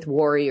obsessed with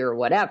worry or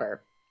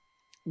whatever,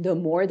 the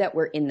more that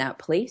we're in that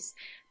place,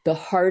 the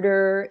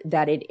harder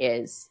that it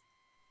is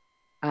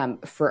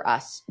for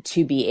us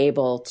to be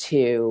able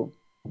to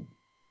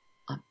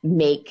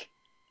make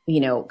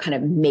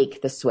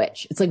the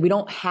switch. It's like we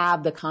don't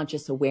have the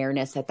conscious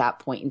awareness at that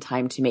point in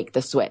time to make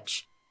the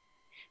switch,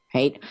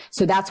 right?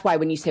 So that's why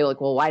when you say, like,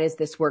 well, why does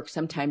this work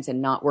sometimes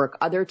and not work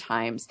other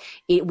times?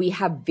 We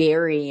have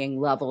varying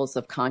levels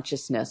of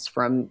consciousness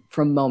from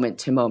moment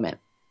to moment.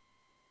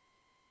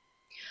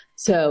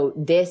 So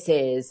this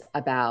is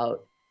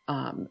about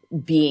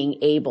being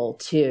able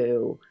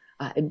to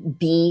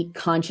be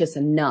conscious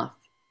enough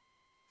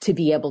to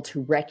be able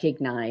to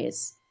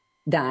recognize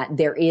that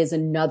there is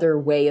another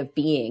way of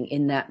being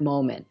in that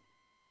moment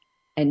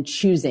and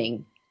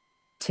choosing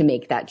to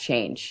make that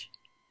change.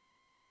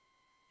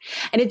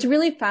 And it's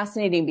really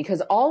fascinating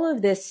because all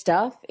of this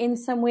stuff in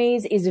some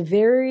ways is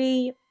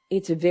very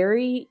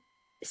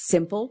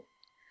simple.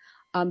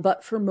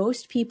 But for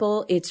most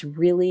people, it's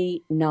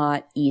really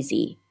not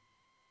easy.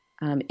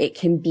 it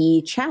can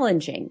be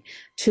challenging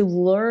to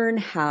learn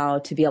how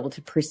to be able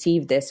to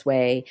perceive this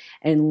way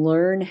and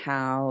learn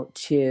how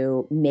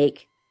to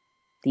make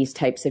these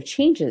types of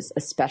changes,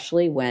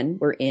 especially when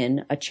we're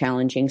in a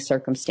challenging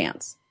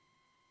circumstance.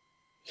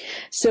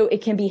 So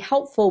it can be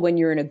helpful when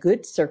you're in a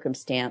good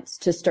circumstance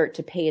to start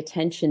to pay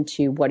attention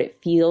to what it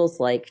feels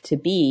like to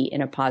be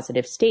in a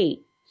positive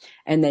state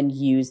and then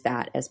use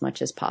that as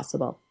much as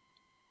possible.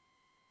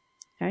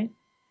 Okay?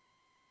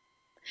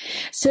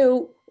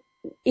 So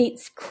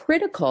it's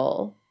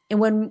critical, and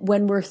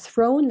when we're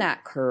thrown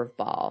that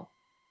curveball,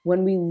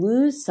 when we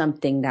lose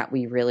something that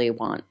we really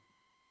want,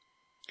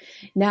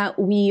 now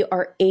we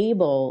are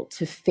able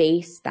to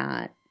face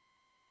that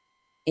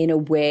in a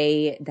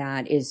way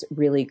that is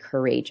really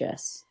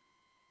courageous,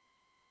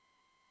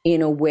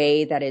 in a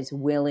way that is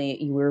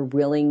we're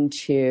willing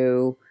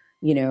to,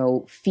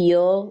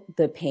 feel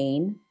the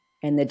pain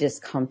and the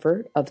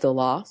discomfort of the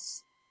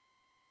loss,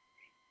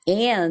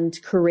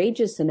 and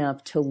courageous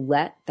enough to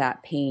let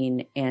that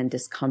pain and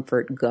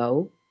discomfort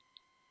go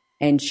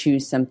and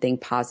choose something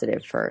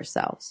positive for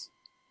ourselves.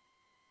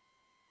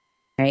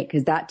 Right?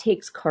 Because that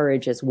takes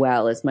courage as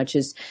well. As much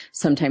as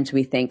sometimes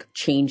we think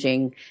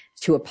changing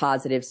to a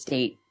positive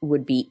state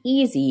would be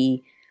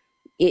easy,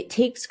 it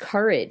takes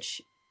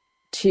courage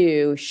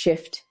to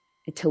shift,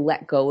 to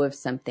let go of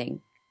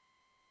something.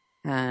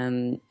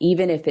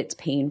 Even if it's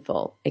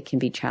painful, it can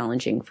be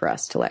challenging for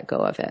us to let go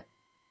of it.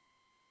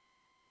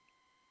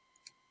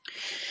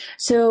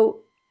 So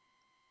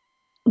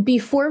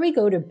before we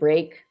go to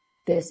break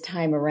this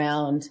time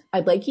around,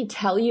 I'd like to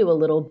tell you a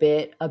little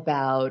bit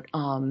about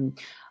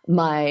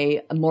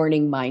my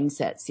morning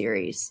mindset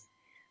series.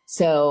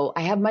 So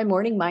I have my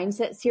morning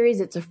mindset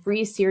series. It's a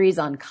free series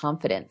on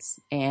confidence,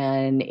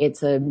 and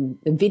it's a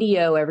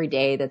video every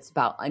day that's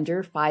about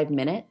under 5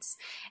 minutes,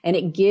 and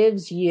it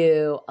gives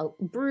you a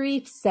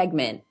brief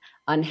segment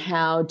on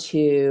how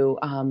to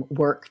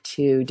work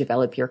to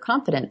develop your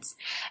confidence.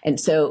 And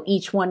so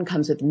each one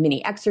comes with a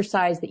mini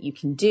exercise that you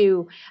can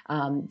do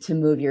to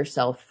move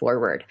yourself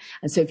forward.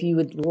 And so if you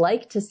would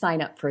like to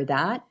sign up for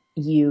that,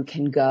 you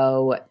can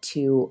go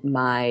to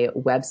my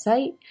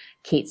website,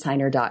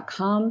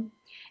 katesigner.com,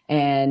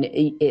 and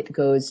it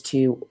goes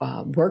to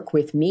work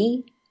with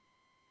me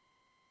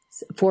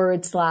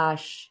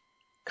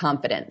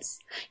 /confidence.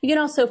 You can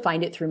also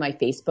find it through my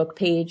Facebook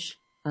page,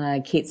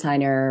 Kate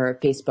Signer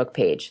Facebook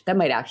page. That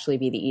might actually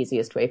be the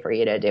easiest way for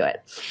you to do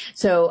it.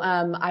 So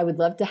I would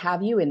love to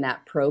have you in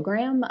that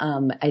program.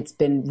 It's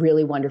been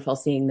really wonderful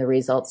seeing the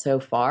results so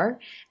far.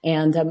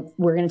 And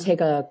we're going to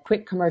take a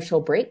quick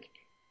commercial break,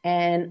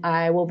 and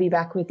I will be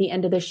back with the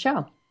end of the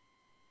show.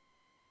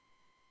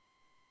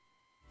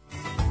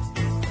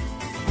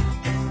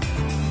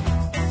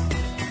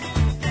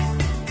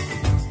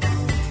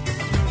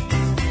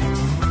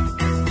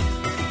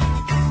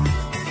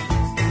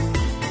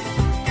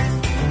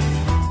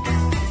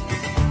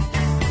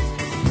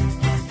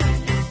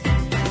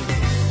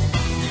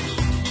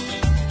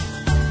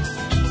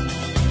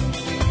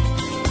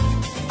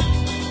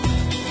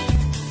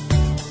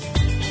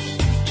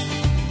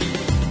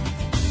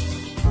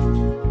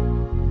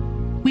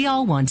 We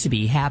all want to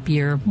be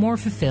happier, more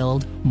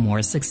fulfilled,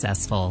 more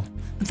successful.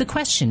 But the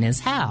question is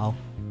how?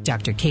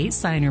 Dr. Kate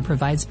Signer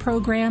provides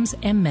programs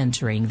and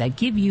mentoring that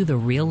give you the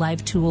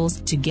real-life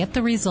tools to get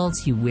the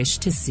results you wish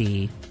to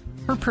see.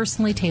 Her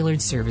personally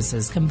tailored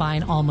services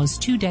combine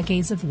almost 2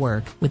 decades of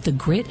work with the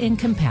grit and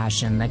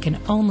compassion that can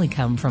only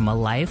come from a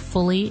life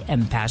fully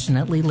and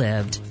passionately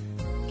lived.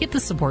 Get the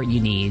support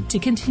you need to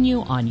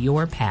continue on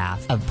your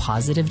path of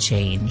positive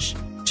change.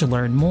 To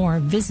learn more,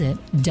 visit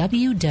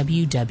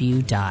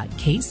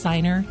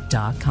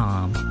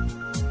www.katesigner.com.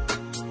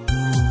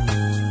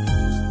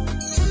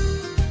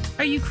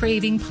 Are you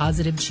craving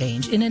positive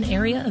change in an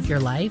area of your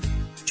life?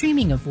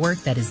 Dreaming of work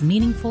that is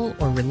meaningful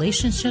or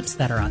relationships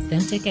that are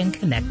authentic and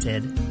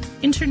connected?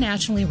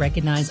 Internationally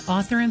recognized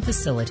author and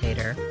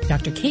facilitator,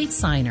 Dr. Kate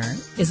Signer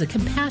is a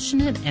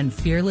compassionate and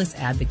fearless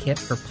advocate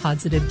for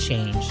positive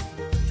change.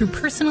 Through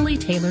personally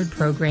tailored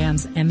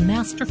programs and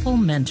masterful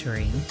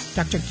mentoring,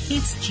 Dr.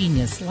 Kate's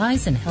genius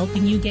lies in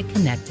helping you get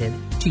connected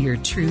to your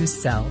true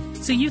self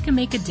so you can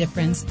make a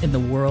difference in the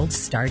world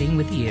starting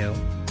with you.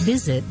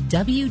 Visit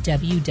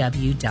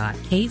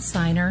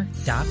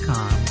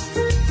www.katesigner.com.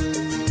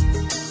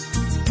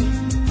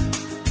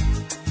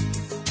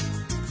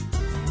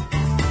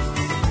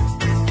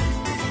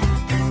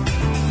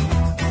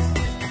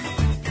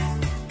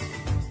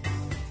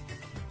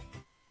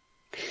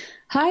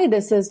 Hi,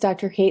 this is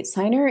Dr. Kate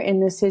Signer,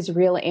 and this is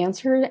Real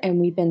Answer, and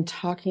we've been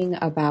talking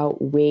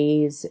about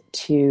ways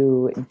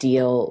to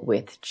deal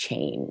with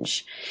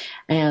change.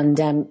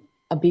 And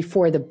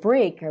before the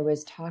break, I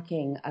was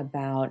talking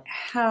about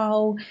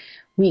how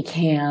we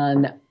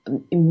can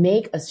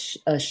make a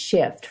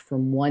shift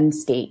from one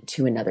state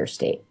to another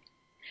state.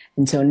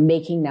 And so in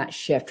making that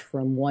shift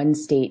from one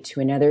state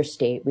to another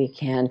state, we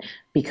can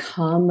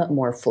become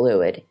more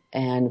fluid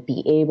and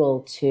be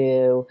able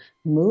to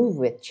move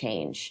with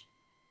change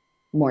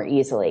more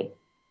easily.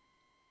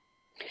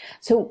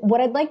 So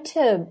what I'd like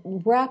to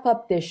wrap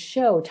up this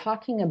show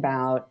talking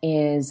about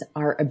is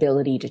our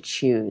ability to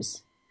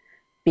choose.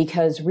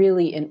 Because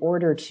really, in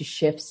order to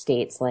shift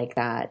states like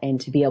that and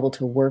to be able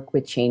to work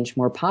with change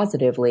more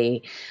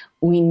positively,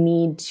 we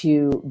need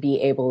to be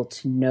able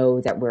to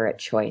know that we're at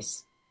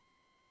choice.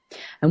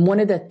 And one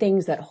of the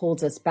things that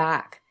holds us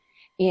back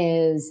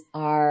is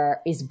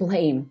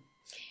blame,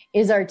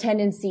 is our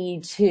tendency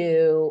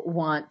to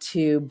want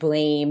to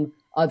blame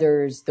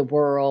others, the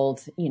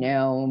world,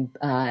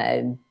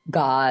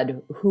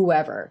 God,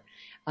 whoever,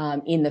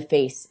 in the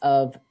face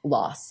of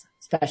loss,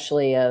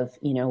 especially of,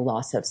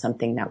 loss of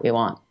something that we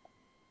want.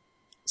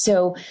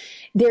 So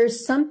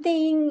there's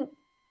something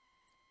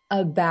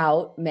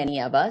about many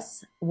of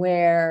us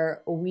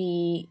where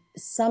we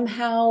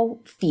somehow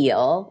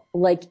feel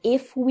like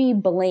if we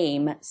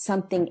blame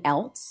something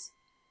else,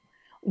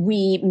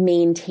 we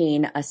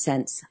maintain a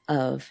sense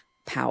of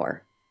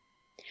power.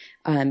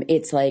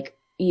 It's like,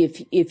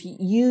 if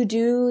you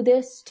do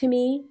this to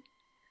me,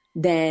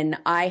 then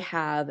I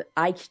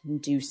can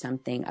do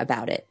something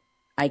about it.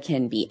 I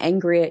can be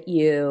angry at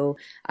you.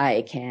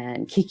 I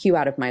can kick you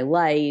out of my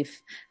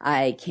life.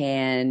 I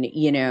can,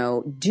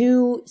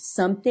 do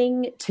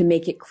something to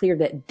make it clear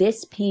that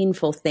this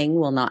painful thing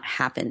will not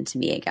happen to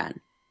me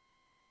again.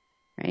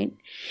 Right.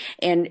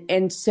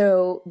 And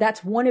so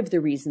that's one of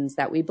the reasons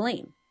that we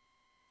blame.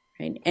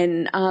 Right.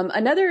 And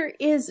another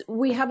is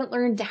we haven't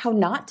learned how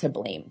not to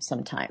blame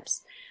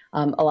sometimes.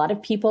 A lot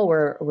of people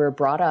were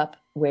brought up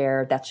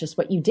where that's just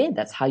what you did.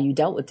 That's how you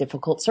dealt with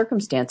difficult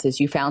circumstances.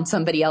 You found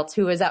somebody else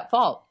who was at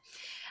fault.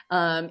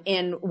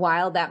 And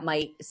while that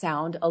might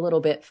sound a little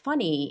bit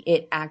funny,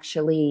 it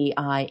actually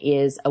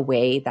is a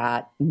way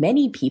that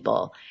many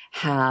people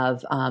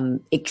have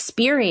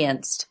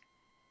experienced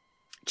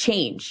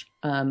change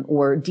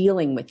or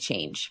dealing with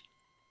change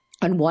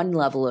on one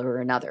level or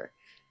another.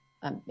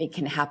 It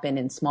can happen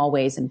in small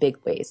ways and big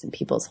ways in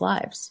people's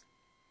lives.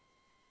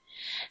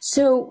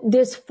 So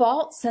this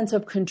false sense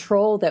of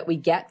control that we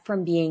get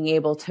from being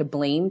able to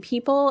blame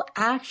people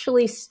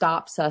actually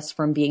stops us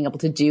from being able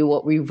to do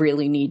what we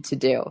really need to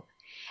do,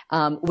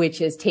 which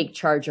is take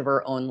charge of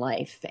our own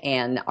life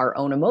and our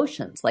own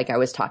emotions, like I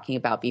was talking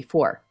about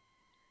before.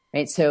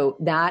 Right? So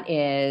that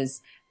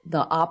is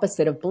the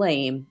opposite of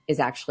blame is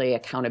actually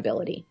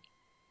accountability.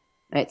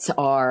 It's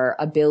our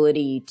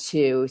ability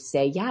to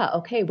say, yeah,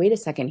 okay, wait a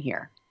second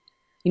here.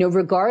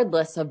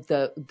 Regardless of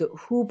the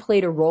who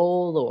played a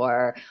role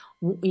or,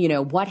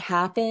 what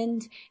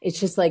happened, it's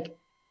just like,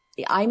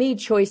 I made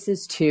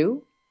choices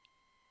too,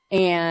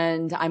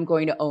 and I'm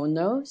going to own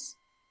those,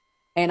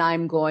 and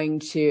I'm going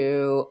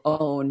to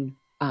own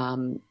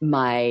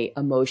my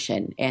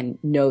emotion and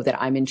know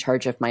that I'm in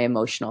charge of my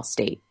emotional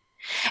state.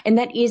 And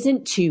that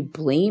isn't to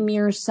blame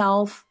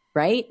yourself,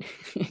 right?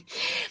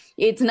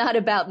 It's not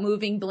about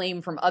moving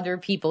blame from other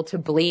people to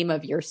blame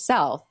of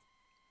yourself.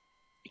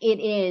 It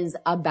is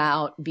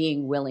about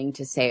being willing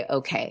to say,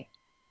 okay,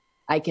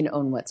 I can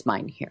own what's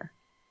mine here.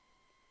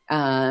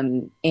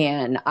 And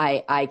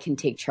I can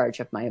take charge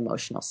of my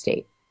emotional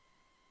state.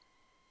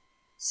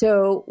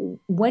 So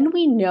when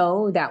we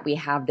know that we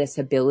have this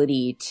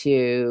ability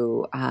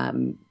to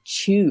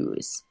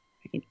choose,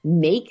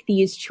 make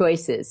these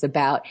choices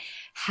about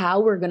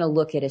how we're going to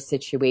look at a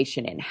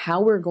situation and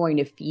how we're going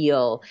to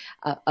feel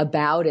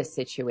about a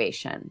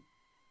situation,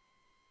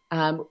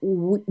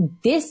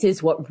 this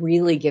is what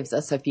really gives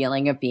us a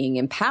feeling of being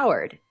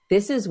empowered.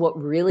 This is what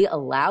really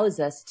allows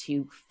us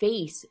to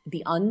face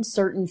the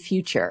uncertain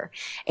future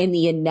and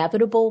the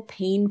inevitable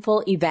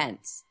painful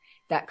events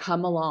that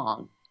come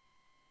along.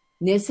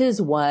 This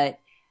is what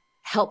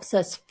helps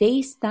us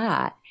face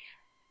that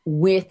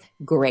with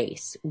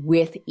grace,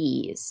 with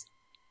ease,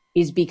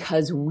 is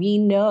because we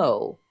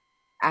know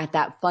at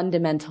that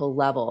fundamental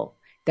level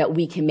that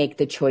we can make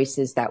the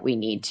choices that we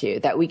need to,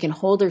 that we can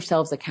hold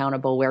ourselves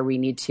accountable where we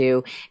need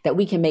to, that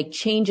we can make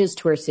changes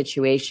to our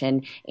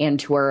situation and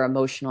to our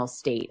emotional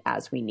state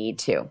as we need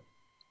to.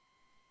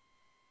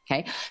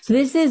 Okay. So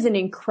this is an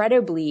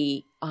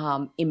incredibly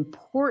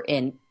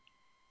important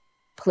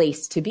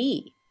place to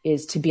be,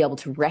 is to be able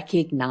to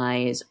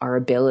recognize our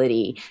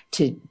ability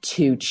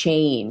to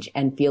change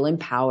and feel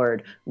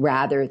empowered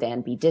rather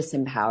than be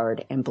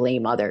disempowered and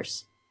blame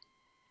others.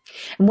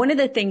 And one of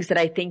the things that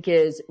I think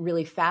is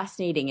really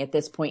fascinating at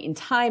this point in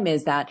time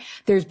is that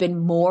there's been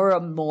more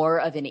and more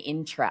of an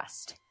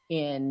interest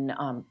in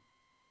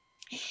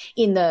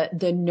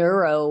the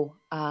neuro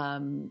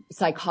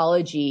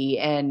psychology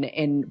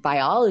and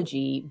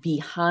biology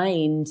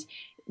behind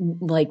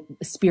like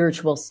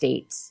spiritual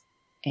states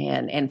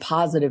and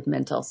positive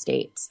mental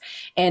states.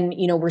 And,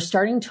 we're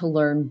starting to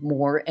learn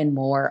more and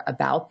more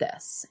about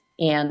this.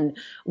 And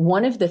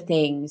one of the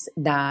things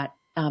that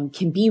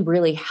can be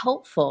really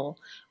helpful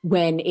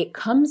when it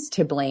comes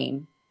to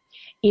blame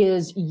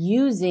is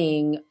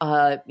using,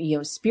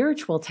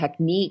 spiritual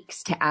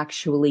techniques to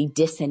actually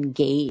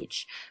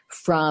disengage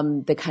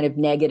from the kind of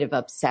negative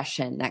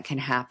obsession that can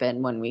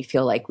happen when we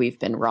feel like we've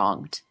been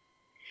wronged.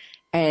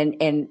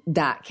 And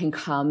that can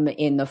come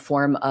in the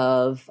form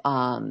of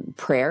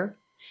prayer.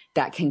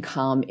 that can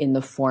come in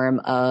the form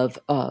of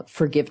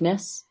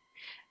forgiveness,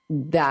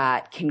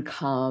 that can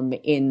come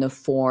in the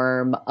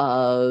form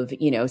of,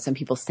 some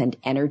people send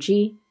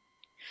energy.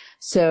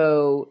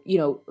 So,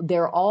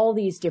 there are all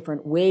these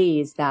different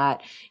ways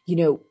that,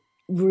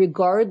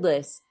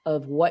 regardless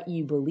of what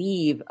you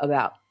believe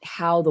about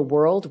how the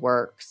world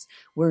works,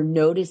 we're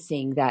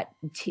noticing that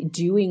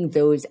doing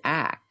those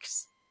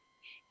acts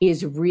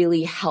is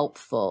really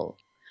helpful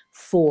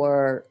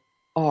for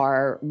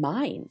our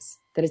minds,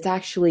 that it's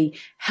actually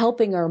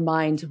helping our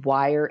minds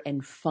wire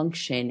and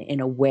function in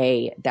a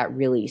way that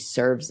really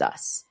serves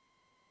us.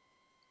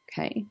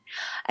 Okay.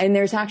 And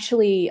there's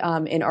actually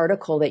an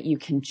article that you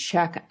can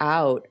check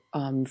out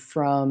it's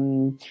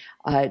from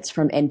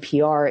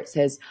NPR. It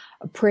says,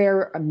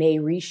 prayer may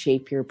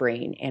reshape your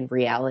brain and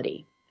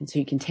reality. And so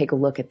you can take a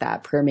look at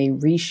that. Prayer may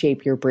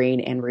reshape your brain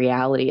and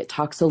reality. It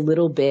talks a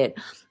little bit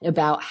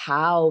about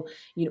how,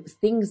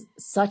 things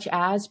such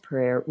as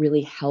prayer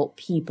really help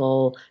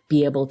people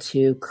be able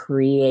to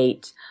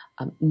create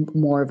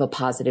more of a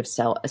positive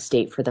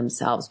state for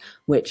themselves,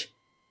 which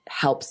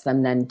helps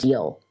them then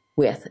deal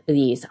with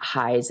these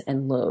highs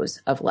and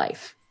lows of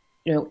life.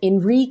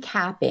 In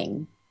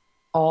recapping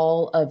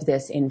all of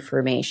this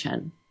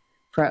information,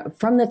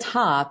 from the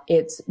top,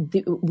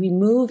 we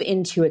move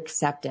into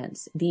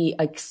acceptance, the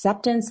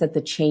acceptance that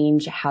the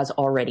change has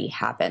already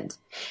happened.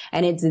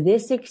 And it's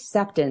this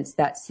acceptance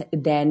that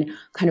then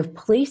kind of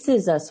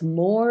places us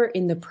more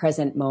in the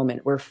present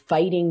moment. We're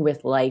fighting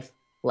with life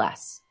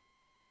less.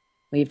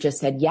 We've just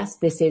said, yes,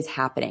 this is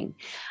happening.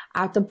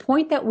 At the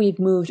point that we've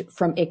moved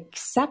from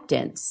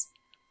acceptance,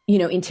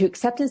 into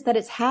acceptance that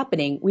it's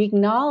happening, we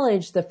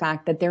acknowledge the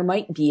fact that there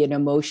might be an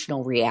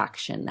emotional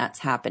reaction that's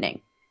happening,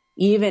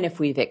 even if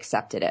we've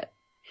accepted it.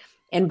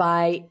 And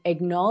by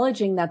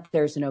acknowledging that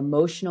there's an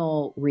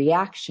emotional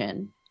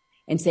reaction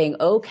and saying,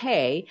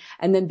 okay,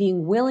 and then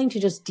being willing to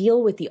just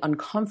deal with the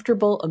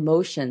uncomfortable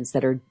emotions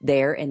that are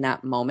there in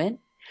that moment,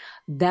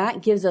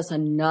 that gives us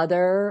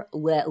another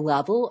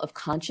level of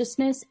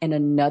consciousness and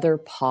another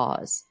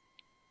pause.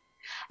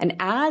 And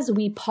as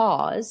we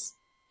pause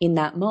in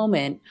that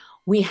moment,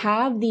 we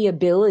have the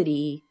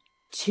ability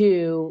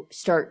to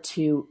start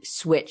to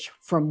switch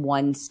from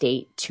one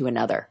state to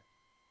another.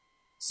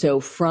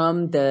 So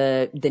from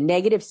the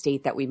negative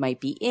state that we might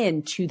be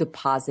in to the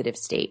positive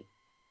state.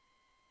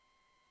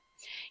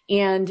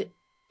 And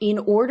in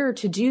order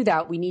to do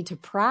that, we need to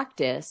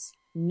practice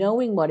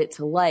knowing what it's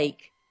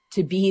like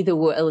to be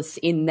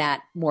in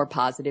that more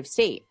positive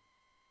state.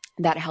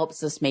 That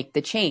helps us make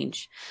the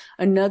change.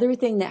 Another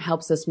thing that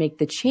helps us make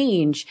the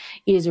change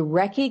is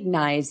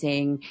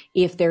recognizing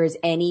if there is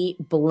any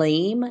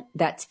blame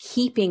that's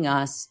keeping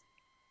us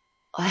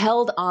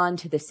held on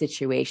to the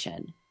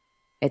situation.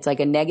 It's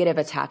like a negative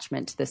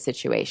attachment to the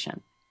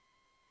situation.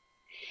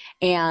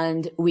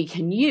 And we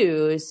can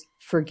use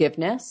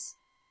forgiveness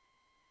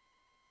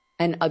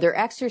and other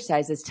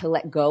exercises to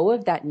let go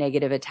of that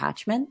negative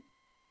attachment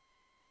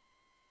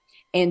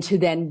and to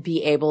then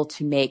be able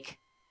to make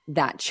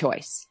that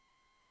choice.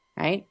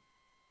 Right?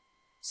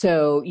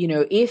 So,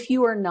 if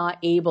you are not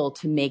able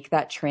to make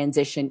that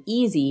transition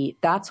easy,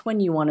 that's when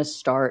you want to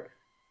start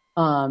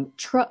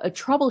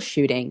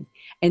troubleshooting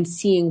and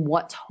seeing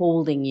what's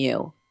holding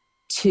you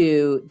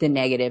to the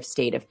negative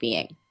state of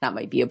being. That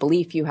might be a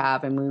belief you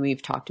have, and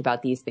we've talked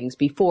about these things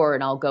before,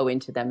 and I'll go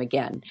into them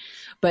again.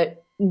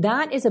 But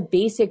that is a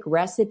basic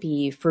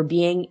recipe for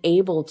being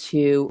able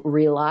to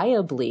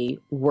reliably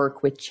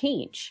work with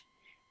change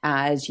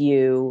as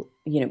you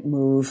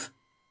move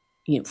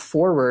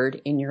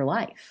forward in your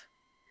life.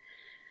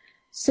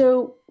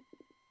 So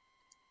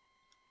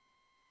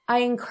I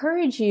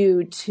encourage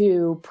you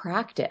to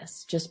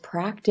just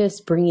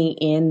practice bringing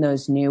in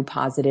those new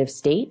positive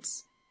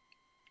states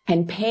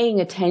and paying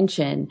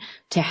attention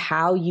to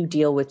how you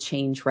deal with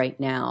change right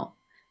now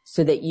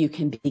so that you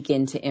can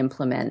begin to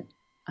implement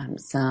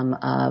some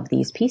of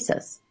these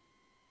pieces.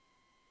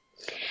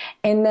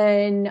 And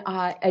then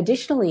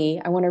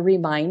additionally, I want to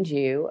remind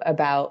you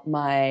about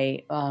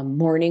my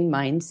Morning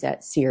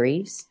Mindset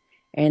series.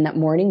 And that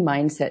Morning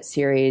Mindset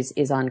series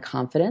is on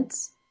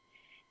confidence.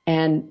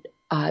 And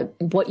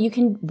what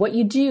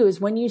you do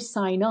is when you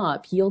sign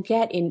up, you'll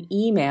get an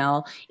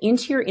email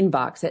into your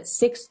inbox at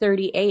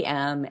 6:30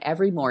 a.m.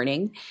 every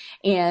morning.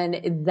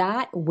 And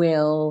that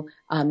will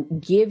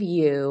give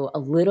you a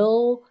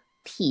little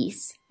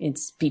piece.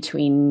 It's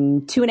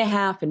between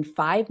 2.5 and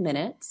 5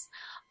 minutes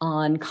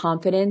on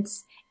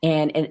confidence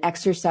and an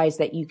exercise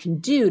that you can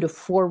do to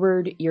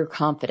forward your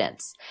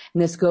confidence.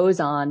 And this goes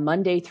on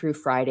Monday through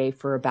Friday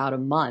for about a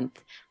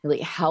month, really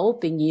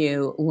helping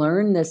you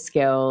learn the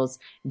skills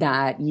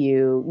that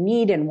you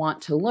need and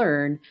want to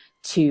learn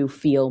to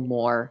feel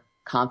more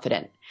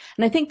confident.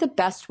 And I think the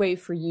best way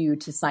for you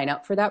to sign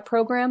up for that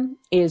program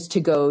is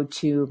to go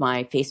to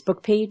my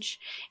Facebook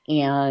page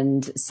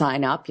and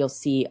sign up. You'll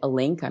see a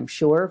link, I'm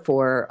sure,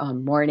 for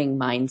Morning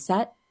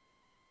Mindset.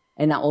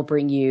 And that will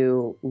bring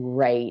you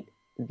right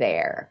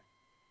there.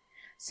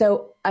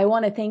 So I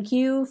want to thank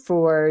you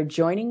for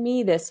joining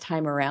me this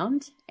time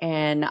around.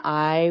 and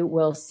I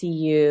will see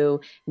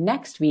you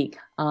next week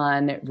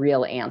on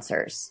Real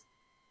Answers.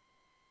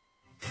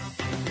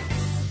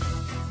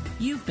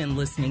 You've been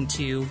listening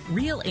to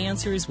Real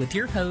Answers with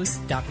your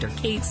host, Dr.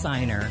 Kate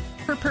Siner.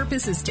 Her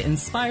purpose is to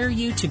inspire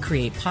you to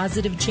create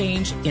positive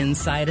change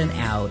inside and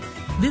out.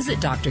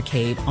 Visit Dr.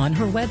 Kate on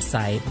her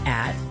website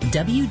at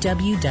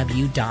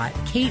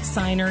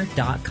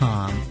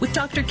www.katesiner.com with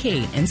Dr.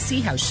 Kate and see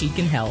how she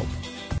can help.